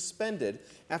judges were suspended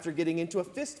after getting into a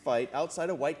fist fight outside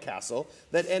a White Castle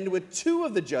that ended with 2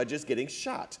 of the judges getting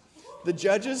shot. The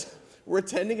judges were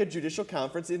attending a judicial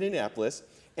conference in Indianapolis,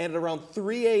 and at around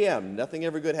 3 a.m., nothing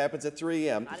ever good happens at 3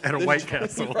 a.m. At a White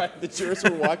Castle. Right, the jurors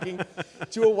were walking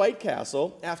to a White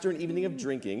Castle after an evening of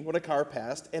drinking when a car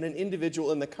passed, and an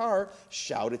individual in the car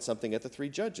shouted something at the 3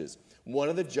 judges. One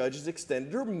of the judges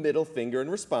extended her middle finger in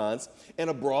response, and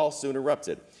a brawl soon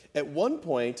erupted. At one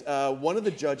point, one of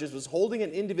the judges was holding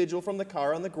an individual from the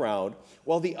car on the ground,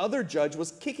 while the other judge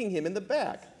was kicking him in the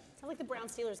back. Sounds like the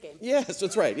Browns-Steelers game. Yes,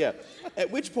 that's right, yeah. At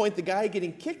which point, the guy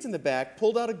getting kicked in the back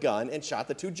pulled out a gun and shot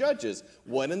the 2 judges,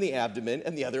 one in the abdomen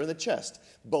and the other in the chest.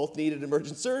 Both needed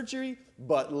emergent surgery,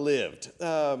 but lived.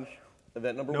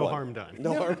 Event number 1. No harm done.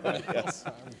 No harm done, yes.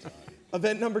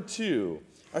 Event number 2.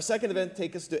 Our second event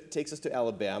takes us to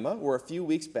Alabama, where a few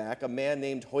weeks back, a man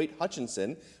named Hoyt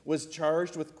Hutchinson was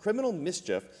charged with criminal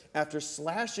mischief after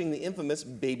slashing the infamous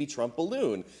Baby Trump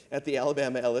balloon at the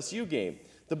Alabama LSU game.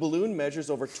 The balloon measures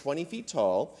over 20 feet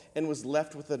tall and was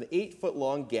left with an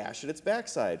 8-foot-long gash at its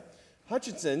backside.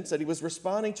 Hutchinson said he was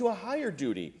responding to a higher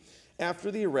duty.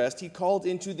 After the arrest, he called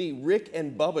into the Rick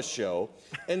and Bubba show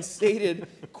and stated,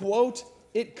 quote,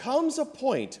 "It comes a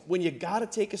point when you gotta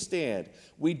take a stand.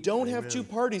 We don't have 2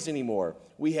 parties anymore.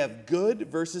 We have good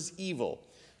versus evil."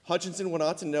 Hutchinson went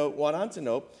on to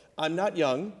note, "I'm not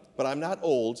young, but I'm not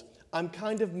old. I'm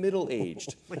kind of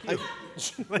middle-aged."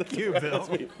 Like you, Bill.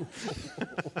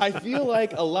 I feel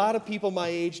like a lot of people my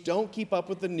age don't keep up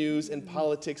with the news and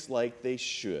politics like they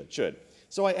should.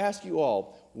 So I ask you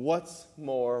all, what's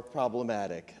more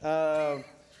problematic?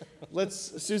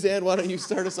 Suzanne, why don't you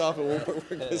start us off and we'll work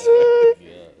this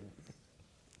way.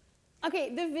 Okay,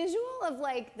 the visual of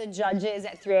like the judges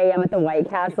at 3 a.m. at the White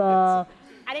Castle,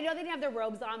 I didn't know they didn't have their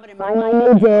robes on, but in my mind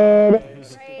they did.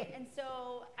 Right? And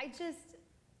so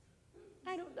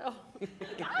I don't know.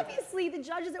 Obviously, the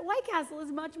judges at White Castle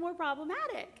is much more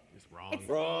problematic. It's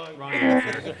wrong. Wrong.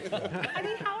 I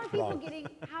mean, how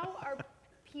are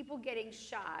people getting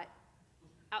shot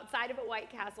outside of a White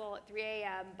Castle at 3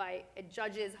 a.m. by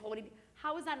judges holding?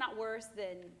 How is that not worse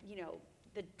than,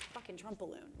 the fucking Trump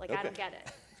balloon? Like, I don't get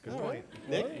it. Good point.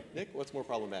 Nick, what's more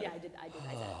problematic? Yeah, I did.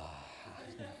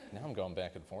 Now I'm going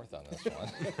back and forth on this one.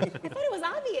 I thought it was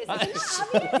obvious.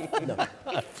 Isn't it obvious?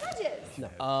 No. It's judges.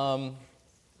 No.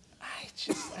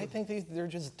 I think they're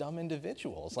just dumb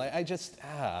individuals.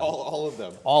 All of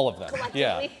them. All of them. Collectively?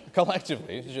 Yeah,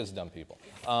 collectively, it's just dumb people.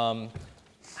 I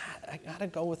gotta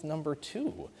go with number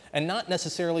 2, and not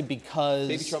necessarily because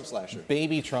Baby Trump slasher.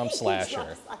 Baby Trump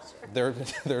slasher. They're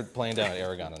playing down at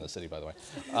Aragon in the city, by the way.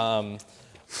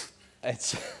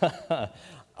 It's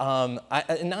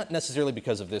not necessarily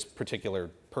because of this particular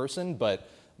person, but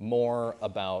more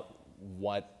about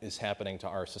what is happening to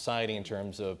our society in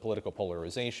terms of political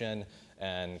polarization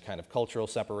and kind of cultural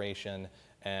separation,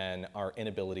 and our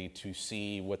inability to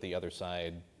see what the other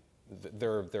side,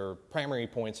 their primary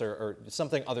points are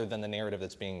something other than the narrative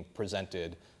that's being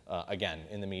presented, again,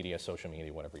 in the media, social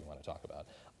media, whatever you want to talk about.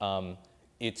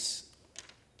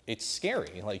 It's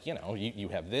scary. Like, you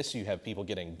have this, you have people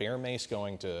getting bear mace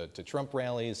going to Trump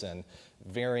rallies, and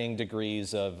varying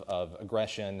degrees of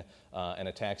aggression and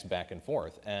attacks back and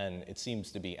forth. And it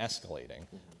seems to be escalating.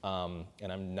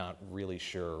 And I'm not really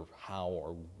sure how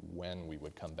or when we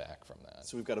would come back from that.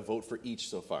 So we've got a vote for each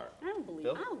so far. I don't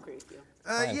agree with you.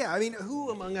 Yeah, I mean,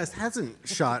 who among us hasn't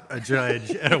shot a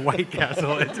judge at a White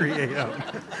Castle at 3 a.m.?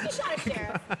 You shot a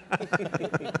sheriff.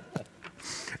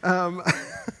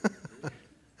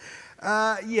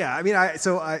 Yeah, I mean,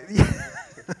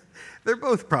 they're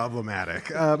both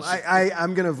problematic.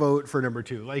 I'm going to vote for number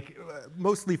 2,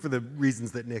 mostly for the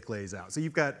reasons that Nick lays out. So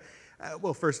you've got,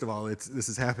 well, first of all, this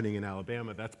is happening in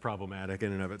Alabama. That's problematic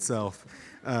in and of itself.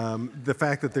 The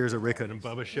fact that there's a Rick and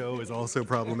Bubba show is also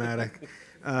problematic.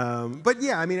 But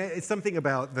yeah, I mean, it's something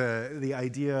about the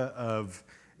idea of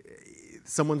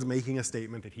someone's making a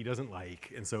statement that he doesn't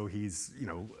like, and so he's,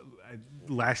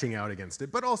 lashing out against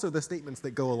it. But also the statements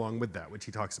that go along with that, which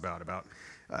he talks about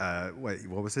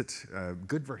what was it?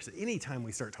 Good versus. Anytime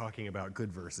we start talking about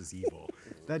good versus evil,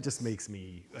 that just makes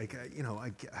me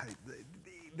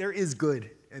there is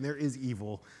good and there is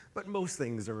evil, but most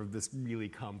things are of this really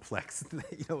complex,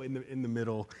 in the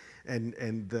middle,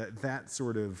 and that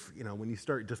sort of, when you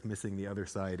start dismissing the other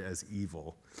side as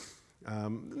evil,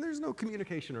 then there's no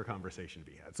communication or conversation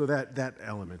to be had. So that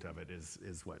element of it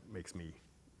is what makes me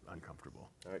uncomfortable.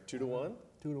 All right, 2-1.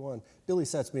 2-1. Billy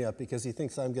sets me up because he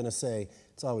thinks I'm going to say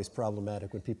it's always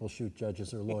problematic when people shoot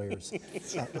judges or lawyers.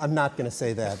 I'm not going to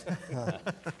say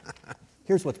that.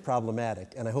 Here's what's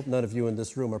problematic, and I hope none of you in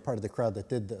this room are part of the crowd that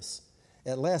did this.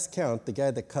 At last count, the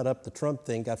guy that cut up the Trump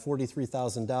thing got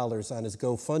 $43,000 on his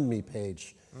GoFundMe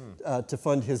page to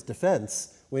fund his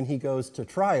defense when he goes to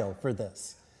trial for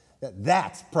this.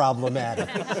 That's problematic.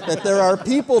 That there are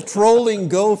people trolling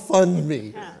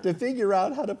GoFundMe to figure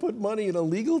out how to put money in a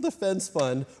legal defense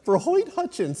fund for Hoyt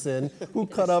Hutchinson, who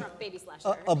cut up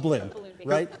a blimp,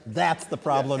 right? That's the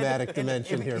problematic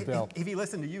dimension here, Bill. If he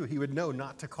listened to you, he would know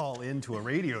not to call into a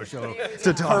radio show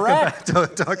to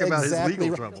talk about his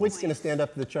legal troubles. Hoyt's going to stand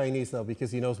up to the Chinese, though,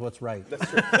 because he knows what's right. That's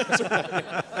true. That's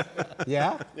right.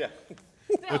 Yeah? Yeah.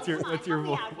 What's your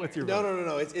vote?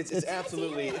 No. It's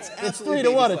absolutely it's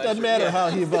 3-1. It doesn't matter how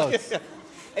he votes.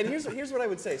 And here's what I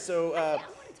would say. So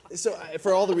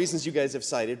for all the reasons you guys have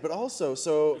cited, but also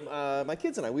my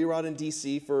kids and I, we were out in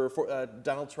D.C. for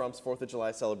Donald Trump's 4th of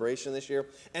July celebration this year,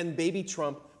 and Baby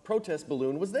Trump protest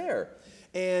balloon was there.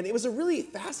 And it was a really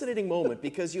fascinating moment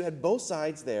because you had both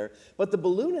sides there, but the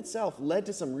balloon itself led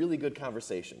to some really good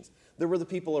conversations. There were the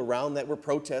people around that were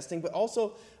protesting, but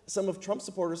also some of Trump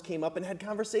supporters came up and had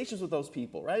conversations with those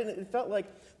people, right? And it felt like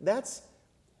that's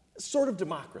sort of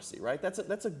democracy, right? That's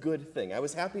a good thing. I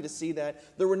was happy to see that.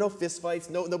 There were no fistfights.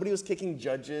 Nobody was kicking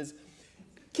judges.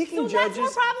 Kicking judges. That's more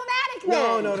problematic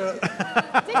then. No.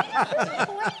 Did he just prove my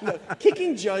point? No.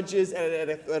 Kicking judges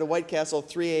at a White Castle at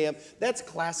 3 a.m., that's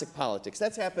classic politics.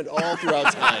 That's happened all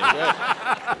throughout time,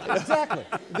 right? Exactly.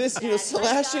 This,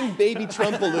 slashing Baby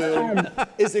Trump balloon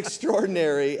is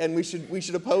extraordinary, and we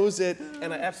should oppose it.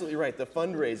 And I'm absolutely right. The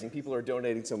fundraising people are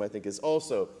donating to him, I think, is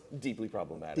also deeply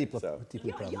problematic. Deeply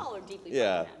problematic. Y'all are deeply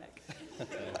problematic.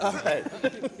 All right.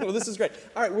 Well, this is great.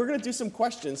 All right, we're going to do some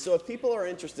questions. So if people are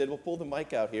interested, we'll pull the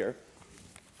mic out here.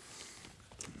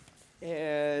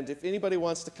 And if anybody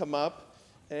wants to come up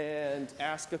and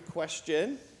ask a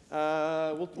question,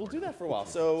 we'll do that for a while.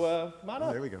 So, Mata.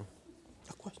 There we go.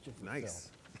 Question for Nice.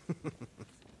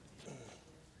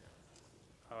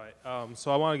 All right.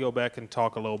 So I want to go back and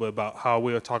talk a little bit about how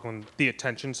we were talking the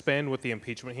attention span with the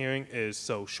impeachment hearing is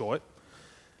so short.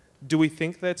 Do we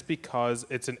think that's because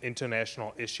it's an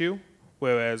international issue,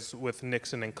 whereas with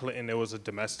Nixon and Clinton, it was a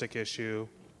domestic issue,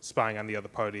 spying on the other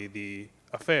party, the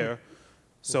affair,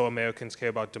 so Americans care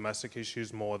about domestic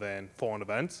issues more than foreign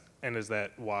events? And is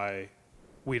that why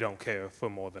we don't care for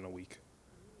more than a week?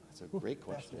 That's a great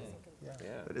question. Yeah.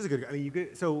 That is a good. I mean,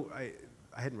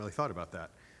 I hadn't really thought about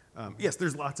that. Yes,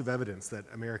 there's lots of evidence that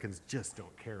Americans just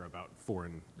don't care about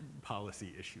foreign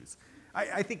policy issues.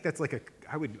 I think that's like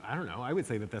I would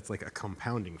say that that's like a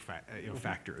compounding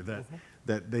factor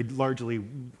that they largely.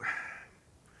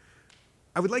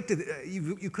 I would like to.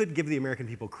 You could give the American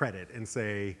people credit and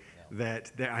say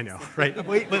that I know, right?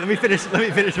 Wait, let me finish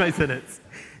my sentence.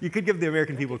 You could give the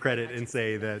American people credit and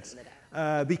say that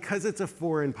because it's a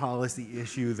foreign policy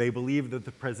issue, they believe that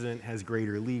the president has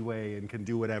greater leeway and can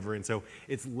do whatever, and so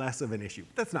it's less of an issue.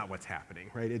 But that's not what's happening,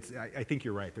 right? I think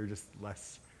you're right. They're just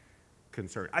less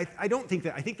concerned. I don't think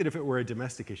that. I think that if it were a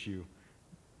domestic issue,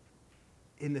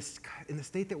 in the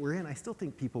state that we're in, I still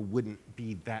think people wouldn't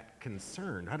be that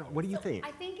concerned. What do you think?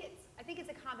 I think it's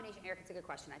a combination. Eric, it's a good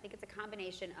question. I think it's a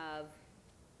combination of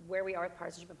where we are with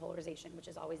partisanship and polarization, which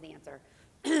is always the answer.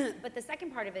 But the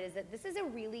second part of it is that this is a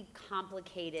really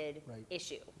complicated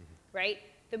issue, right?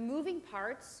 The moving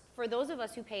parts, for those of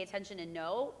us who pay attention and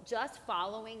know, just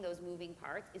following those moving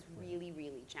parts is really,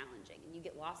 really challenging, and you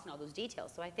get lost in all those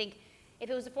details. So I think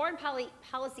if it was a foreign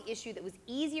policy issue that was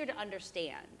easier to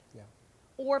understand,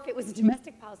 or if it was a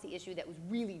domestic policy issue that was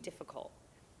really difficult,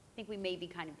 I think we may be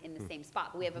kind of in the same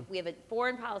spot. But we have a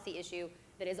foreign policy issue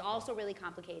that is also really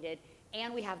complicated,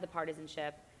 and we have the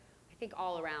partisanship. I think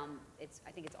all around,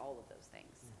 I think it's all of those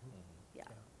things. Yeah.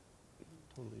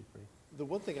 Totally agree. The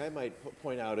one thing I might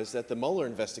point out is that the Mueller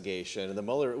investigation and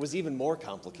it was even more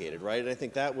complicated, right? And I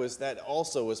think that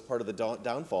also was part of the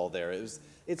downfall there.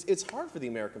 It's hard for the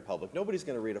American public. Nobody's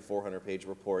going to read a 400-page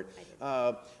report.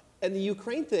 And the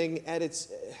Ukraine thing, at its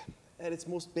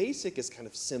most basic, is kind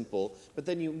of simple, but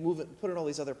then you put in all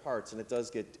these other parts, and it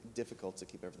does get difficult to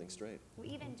keep everything straight. Well,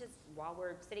 even just while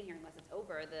we're sitting here, unless it's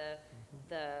over,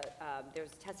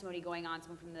 there's testimony going on,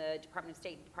 someone from the Department of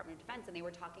State, Department of Defense, and they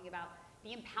were talking about the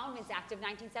Impoundments Act of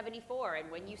 1974, and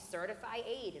when you certify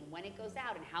aid, and when it goes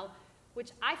out, and how,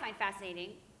 which I find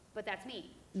fascinating, but that's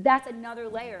me. That's another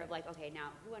layer of like, okay,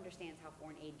 now who understands how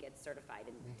foreign aid gets certified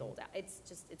and doled out? It's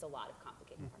a lot of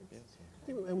complicated parts.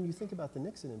 And when you think about the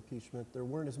Nixon impeachment, there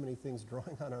weren't as many things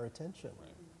drawing on our attention,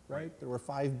 right? There were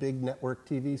 5 big network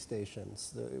TV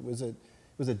stations. It was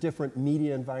a different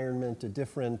media environment, a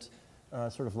different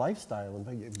sort of lifestyle.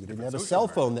 And you didn't have a cell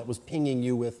phone that was pinging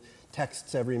you with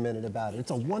texts every minute about it.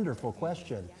 It's a wonderful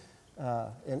question.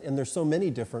 And there's so many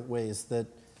different ways that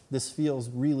this feels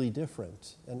really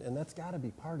different, and that's got to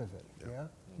be part of it. Yeah.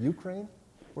 Ukraine,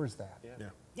 where's that?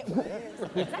 Is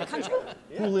that a country?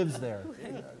 Who lives there?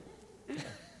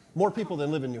 More people than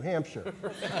live in New Hampshire.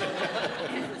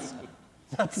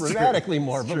 Not dramatically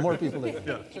more, but more people live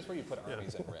there. It's just where you put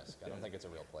armies at risk. I don't think it's a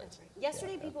real place.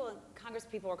 Yesterday, Congress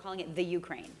people were calling it the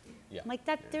Ukraine. Yeah. I'm like,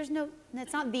 that's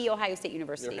not the Ohio State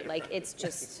University. Like, it's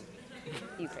just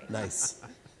Ukraine. Nice.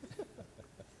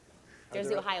 There's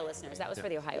the Ohio listeners. That was for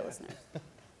the Ohio listeners.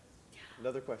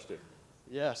 Another question.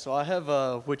 Yeah, so I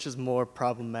have which is more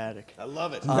problematic. I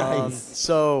love it. Nice.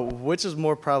 So which is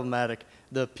more problematic?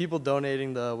 The people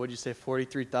donating the, what'd you say,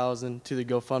 $43,000 to the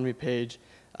GoFundMe page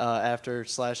after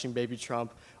slashing baby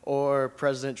Trump, or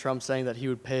President Trump saying that he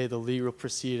would pay the legal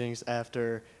proceedings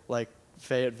after, like,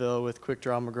 Fayetteville with Quick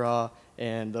Draw McGraw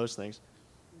and those things?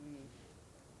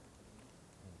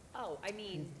 Oh, I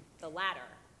mean, the latter.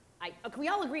 Can we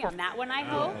all agree on that one, I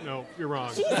hope? No, you're wrong.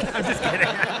 Jesus. I'm just kidding.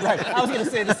 Right, I was going to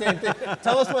say the same thing.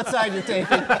 Tell us what side you're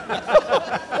taking.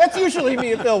 That's usually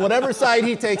me and Phil. Whatever side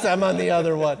he takes, I'm on the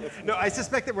other one. No, I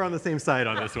suspect that we're on the same side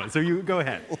on this one, so you go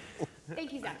ahead.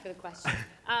 Thank you, Zach, for the question.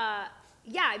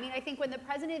 Yeah, I mean, I think when the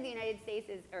President of the United States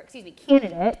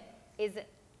candidate is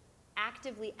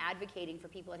actively advocating for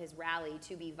people at his rally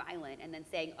to be violent and then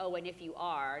saying, oh, and if you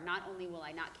are, not only will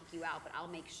I not kick you out, but I'll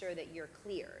make sure that you're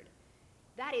cleared.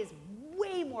 That is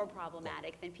way more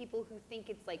problematic than people who think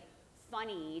it's like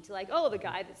funny to like, oh, the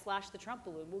guy that slashed the Trump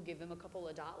balloon, we'll give him a couple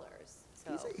of dollars.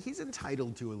 So He's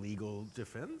entitled to a legal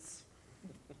defense.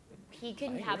 he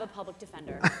can have a public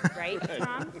defender, right,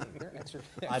 Tom?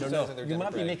 I don't know. You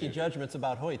might be making judgments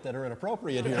about Hoyt that are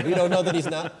inappropriate here. We don't know that he's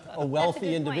not a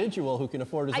wealthy individual who can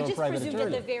afford his own private attorney. I just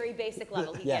presumed at the very basic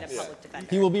level he'd get a public defender.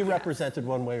 He will be represented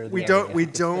one way or the other. We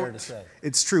don't.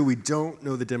 It's true. We don't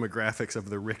know the demographics of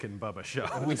the Rick and Bubba show.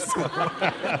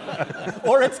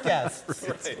 Or its guests.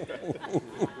 Right.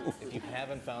 If you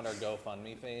haven't found our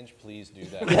GoFundMe page, please do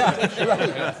that.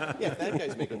 Yeah, if that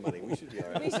guy's making money, we should be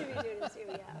all right. We should be doing it too,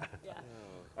 yeah.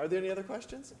 Are there any other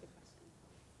questions?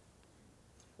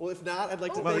 Well, if not, I'd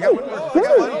like to Well, thank we you. got one.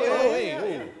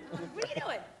 What are you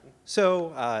doing?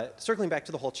 So, circling back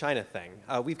to the whole China thing,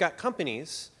 we've got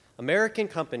companies, American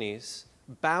companies,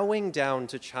 bowing down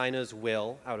to China's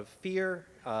will out of fear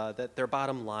that their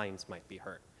bottom lines might be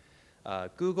hurt.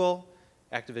 Google,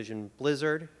 Activision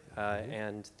Blizzard,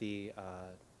 and the,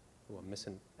 I'm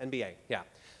missing, NBA, yeah.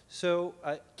 So,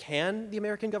 can the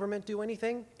American government do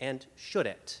anything, and should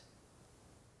it?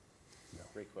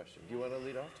 Great question. Do you want to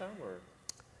lead off, Tom, or?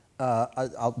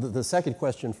 The second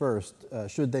question first,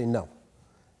 should they? No.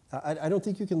 I don't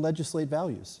think you can legislate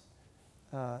values.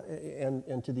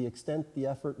 And to the extent the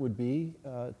effort would be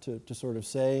to sort of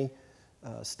say,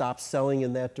 stop selling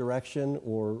in that direction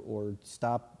or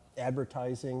stop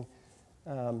advertising,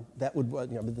 that would,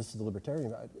 this is the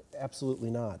libertarian, absolutely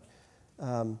not.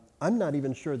 I'm not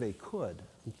even sure they could.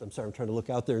 I'm sorry, I'm trying to look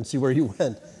out there and see where you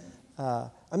went.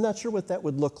 I'm not sure what that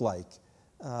would look like.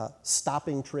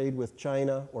 Stopping trade with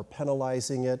China or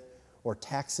penalizing it or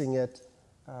taxing it.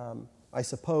 I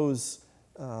suppose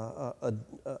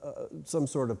some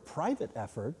sort of private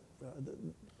effort.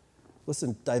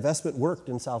 Listen, divestment worked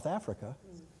in South Africa,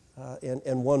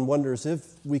 and one wonders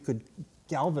if we could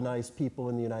galvanize people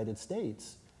in the United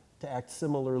States to act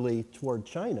similarly toward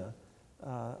China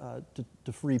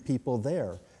to free people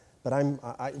there. But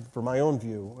for my own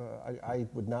view, I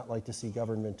would not like to see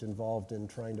government involved in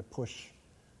trying to push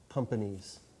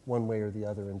companies one way or the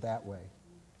other in that way.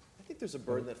 I think there's a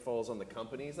burden that falls on the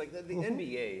companies. Like the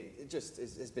NBA, it just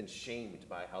has been shamed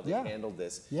by how they handled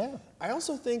this. Yeah. I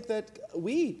also think that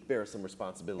we bear some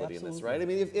responsibility in this, right? I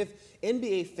mean, if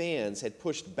NBA fans had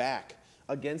pushed back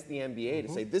against the NBA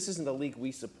to say this isn't a league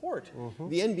we support,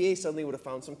 the NBA suddenly would have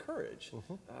found some courage.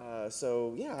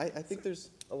 So yeah, I think there's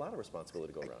a lot of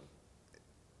responsibility to go around.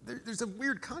 There's a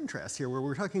weird contrast here where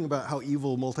we're talking about how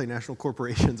evil multinational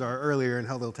corporations are earlier and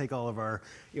how they'll take all of our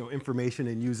information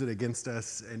and use it against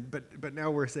us, but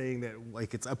now we're saying that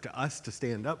like it's up to us to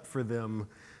stand up for them.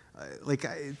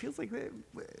 It feels like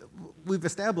we've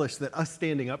established that us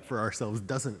standing up for ourselves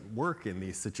doesn't work in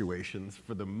these situations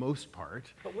for the most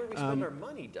part. But where we spend our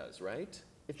money does, right?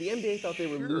 If the NBA thought they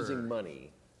were losing money.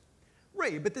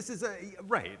 Right, but this is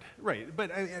right.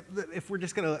 But if we're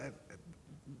just going to,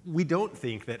 we don't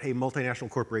think that, hey, multinational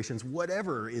corporations,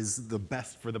 whatever is the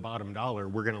best for the bottom dollar,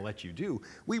 we're going to let you do.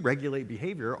 We regulate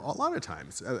behavior a lot of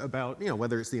times about,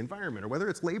 whether it's the environment or whether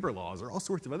it's labor laws or all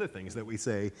sorts of other things that we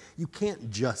say, you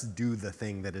can't just do the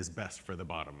thing that is best for the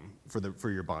for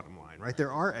your bottom line, right?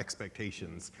 There are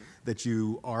expectations that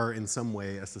you are in some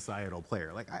way a societal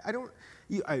player. Like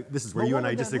this is where you and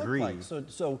I disagree. Like?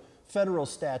 So federal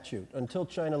statute, until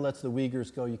China lets the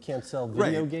Uyghurs go, you can't sell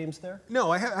video games there?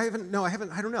 No, I haven't. No, I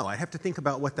haven't. I don't know. I have to think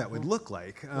about what that would look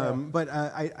like. But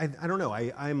I don't know.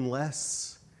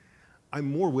 I'm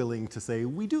more willing to say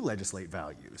we do legislate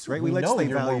values, right? We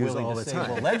legislate values all the time.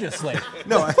 Well, legislate.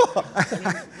 No,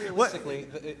 realistically,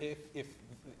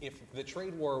 if the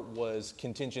trade war was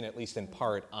contingent, at least in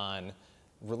part, on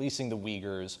releasing the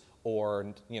Uyghurs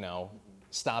or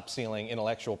stop stealing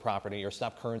intellectual property or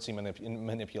stop currency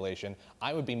manipulation,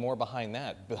 I would be more behind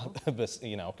that,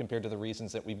 compared to the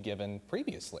reasons that we've given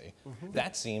previously.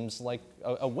 That seems like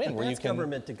a win. But where that's you can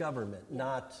government to government,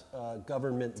 not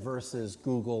government versus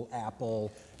Google,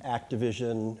 Apple,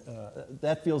 Activision.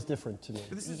 That feels different to me.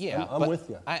 Yeah, I'm with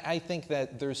you. I think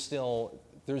that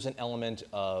there's an element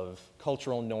of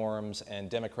cultural norms and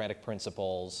democratic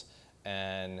principles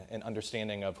and an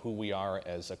understanding of who we are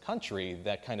as a country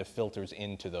that kind of filters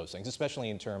into those things, especially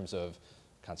in terms of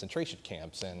concentration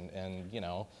camps and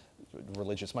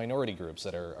religious minority groups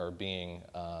that are being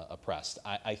oppressed.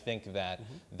 I think that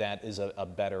that is a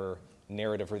better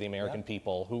narrative for the American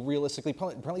people who realistically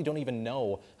probably don't even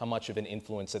know how much of an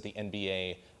influence that the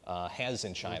NBA has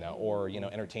in China or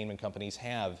entertainment companies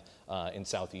have in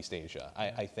Southeast Asia.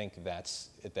 I think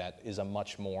that is a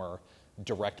much more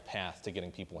direct path to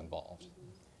getting people involved.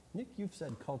 Nick, you've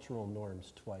said cultural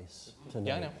norms twice tonight.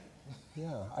 Yeah, I know.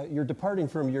 Yeah, you're departing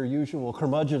from your usual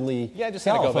curmudgeonly just gotta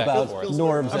self go back and about forth.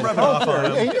 norms I'm and rubbing off culture.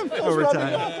 on Yeah, him Phil's over rubbing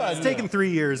time. off on It's you. taken 3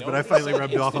 years, but I finally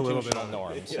rubbed off a little bit on him.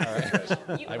 Norms. All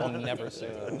right. I will never say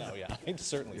that. No, yeah, I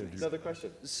certainly think so. Another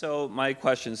question. So my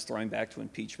question is throwing back to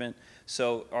impeachment.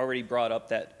 So already brought up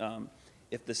that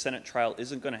if the Senate trial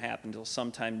isn't going to happen until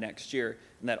sometime next year,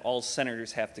 and that all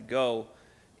senators have to go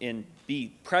and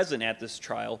be present at this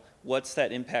trial, what's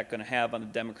that impact going to have on the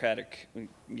Democratic,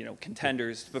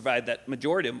 contenders to provide that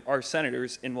majority of them are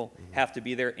senators and will have to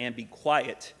be there and be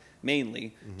quiet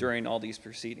mainly during all these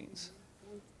proceedings?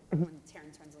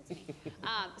 Terrence turns to me.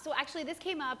 So actually, this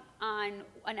came up on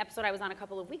an episode I was on a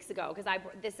couple of weeks ago, because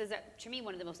this is, to me,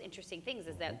 one of the most interesting things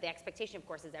is that the expectation, of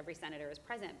course, is every senator is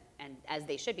present, and as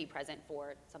they should be present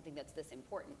for something that's this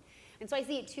important. And so I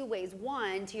see it two ways.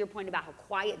 One, to your point about how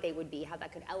quiet they would be, how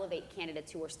that could elevate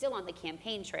candidates who are still on the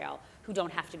campaign trail, who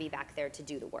don't have to be back there to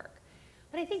do the work.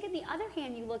 But I think on the other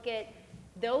hand, you look at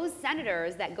those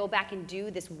senators that go back and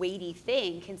do this weighty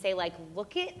thing can say, like,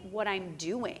 look at what I'm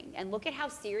doing, and look at how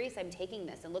serious I'm taking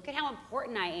this, and look at how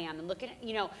important I am, and look at,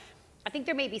 I think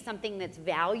there may be something that's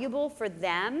valuable for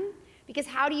them, because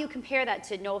how do you compare that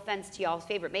to, no offense to y'all's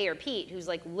favorite mayor, Pete, who's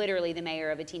like literally the mayor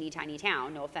of a teeny tiny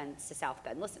town, no offense to South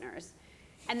Bend listeners,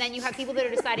 and then you have people that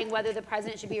are deciding whether the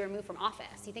president should be removed from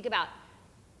office. You think about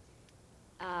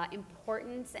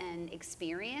importance and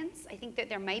experience. I think that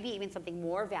there might be even something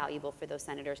more valuable for those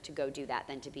senators to go do that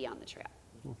than to be on the trail.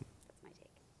 That's my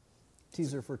take.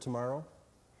 Teaser for tomorrow,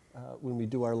 when we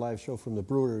do our live show from the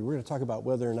brewery, we're going to talk about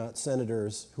whether or not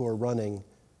senators who are running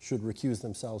should recuse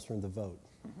themselves from the vote.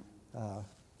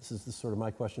 This is sort of my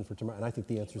question for tomorrow, and I think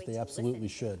the answer is they absolutely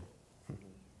should.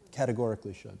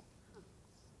 Categorically should.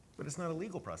 But it's not a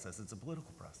legal process, it's a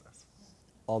political process.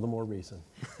 All the more reason.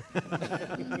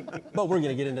 But we're going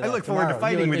to get into that I look forward to tomorrow.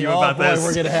 fighting with and you me. about this.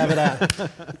 We're going to have it on.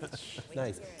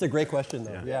 Nice. It's a great question,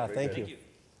 though. Yeah, thank you.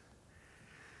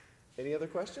 Any other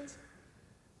questions?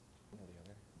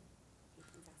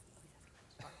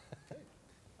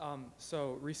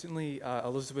 So recently,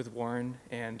 Elizabeth Warren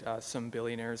and some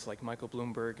billionaires like Michael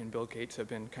Bloomberg and Bill Gates have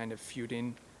been kind of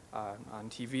feuding on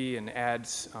TV and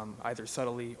ads, either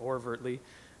subtly or overtly.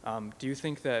 Do you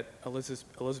think that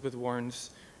Elizabeth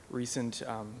Warren's recent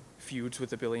feuds with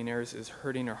the billionaires is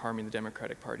hurting or harming the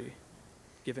Democratic Party,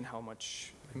 given how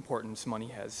much importance money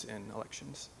has in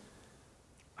elections?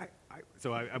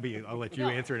 I'll let you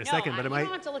answer in a second. But you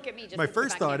don't have to look at me. Just my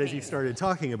first thought as you started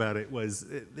talking about it was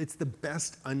it's the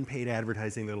best unpaid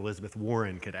advertising that Elizabeth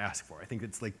Warren could ask for. I think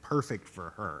it's like perfect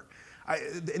for her.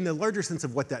 In the larger sense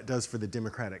of what that does for the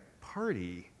Democratic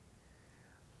Party,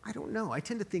 I don't know. I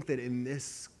tend to think that in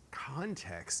this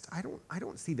context, I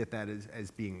don't see that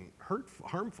as being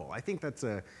harmful. I think it's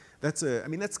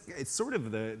sort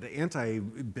of the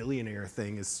anti-billionaire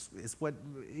thing is what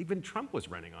even Trump was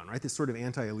running on, right? This sort of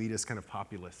anti-elitist kind of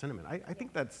populist sentiment. I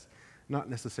think that's not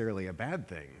necessarily a bad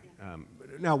thing.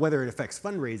 Now, whether it affects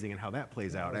fundraising and how that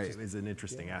plays out is an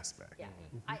interesting aspect. Yeah,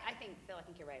 I think, Phil, I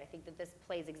think you're right. I think that this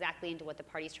plays exactly into what the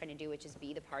party's trying to do, which is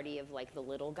be the party of like the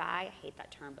little guy. I hate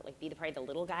that term, but like be the party of the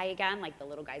little guy again. Like the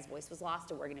little guy's voice was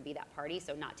lost, and we're going to be that party.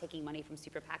 So not taking money from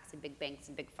super PACs and big banks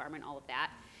and big pharma and all of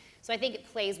that. So I think it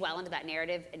plays well into that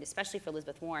narrative, and especially for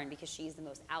Elizabeth Warren, because she's the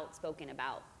most outspoken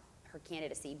about her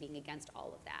candidacy being against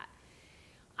all of that.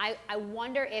 I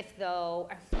wonder if, though,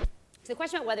 to the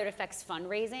question about whether it affects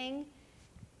fundraising,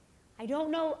 I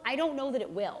don't know that it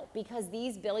will, because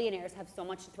these billionaires have so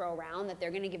much to throw around that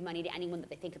they're going to give money to anyone that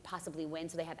they think could possibly win,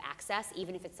 so they have access,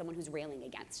 even if it's someone who's railing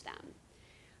against them.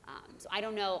 So I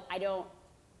don't know.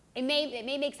 It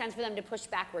may make sense for them to push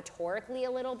back rhetorically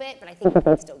a little bit, but I think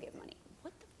they still give money.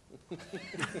 What the?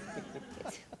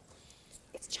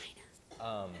 It's China.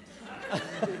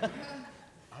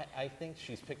 I think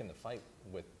she's picking the fight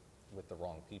with the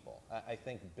wrong people. I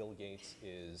think Bill Gates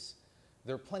is.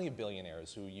 There are plenty of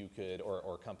billionaires who you could,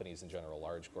 or companies in general,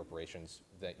 large corporations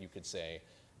that you could say,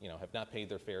 have not paid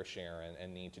their fair share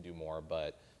and need to do more.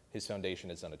 But his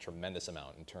foundation has done a tremendous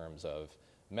amount in terms of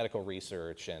medical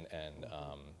research and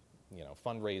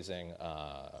fundraising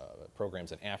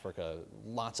programs in Africa,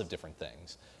 lots of different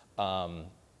things.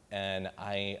 And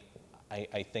I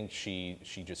think she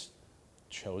just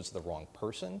chose the wrong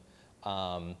person.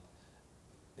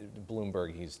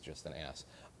 Bloomberg, he's just an ass.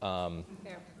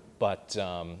 But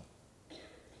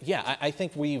I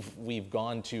think we've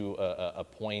gone to a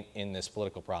point in this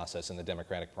political process in the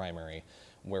Democratic primary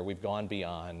where we've gone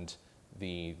beyond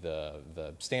the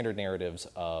standard narratives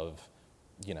of,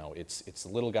 it's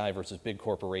little guy versus big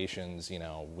corporations.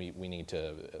 We need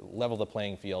to level the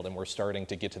playing field, and we're starting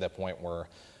to get to that point where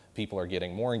people are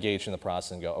getting more engaged in the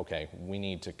process and go, okay, we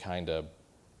need to kind of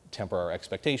temper our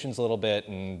expectations a little bit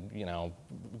and,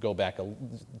 go back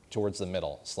towards the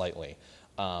middle slightly.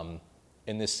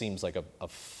 And this seems like a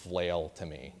flail to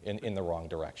me in the wrong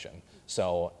direction.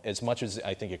 So as much as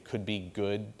I think it could be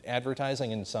good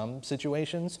advertising in some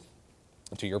situations,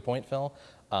 to your point, Phil,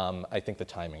 I think the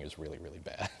timing is really, really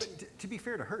bad. To be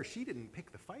fair to her, she didn't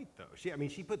pick the fight, though.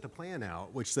 She put the plan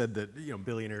out, which said that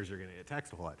billionaires are going to get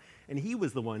taxed a whole lot, and he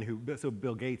was the one who. So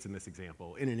Bill Gates, in this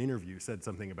example, in an interview, said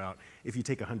something about, if you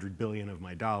take 100 billion of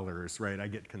my dollars, right, I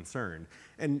get concerned.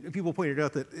 And people pointed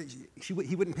out that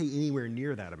he wouldn't pay anywhere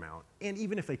near that amount. And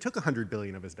even if they took 100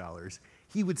 billion of his dollars,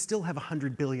 he would still have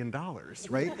 $100 billion,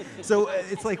 right? So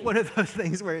it's like one of those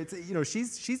things where it's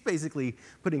she's basically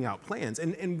putting out plans,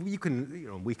 and we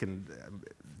can.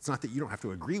 It's not that you don't have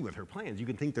to agree with her plans. You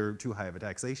can think they're too high of a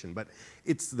taxation, but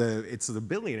it's the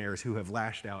billionaires who have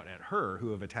lashed out at her,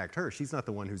 who have attacked her. She's not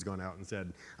the one who's gone out and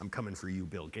said, "I'm coming for you,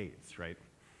 Bill Gates," right?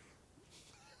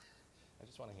 I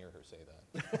just want to hear her say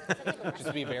that.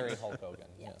 Just be very Hulk Hogan.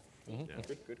 Yeah. Mm-hmm.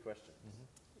 Yeah. Good question. Mm-hmm.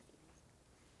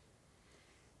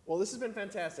 Well, this has been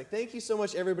fantastic. Thank you so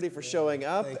much, everybody, for showing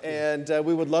up, and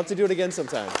we would love to do it again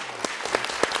sometime.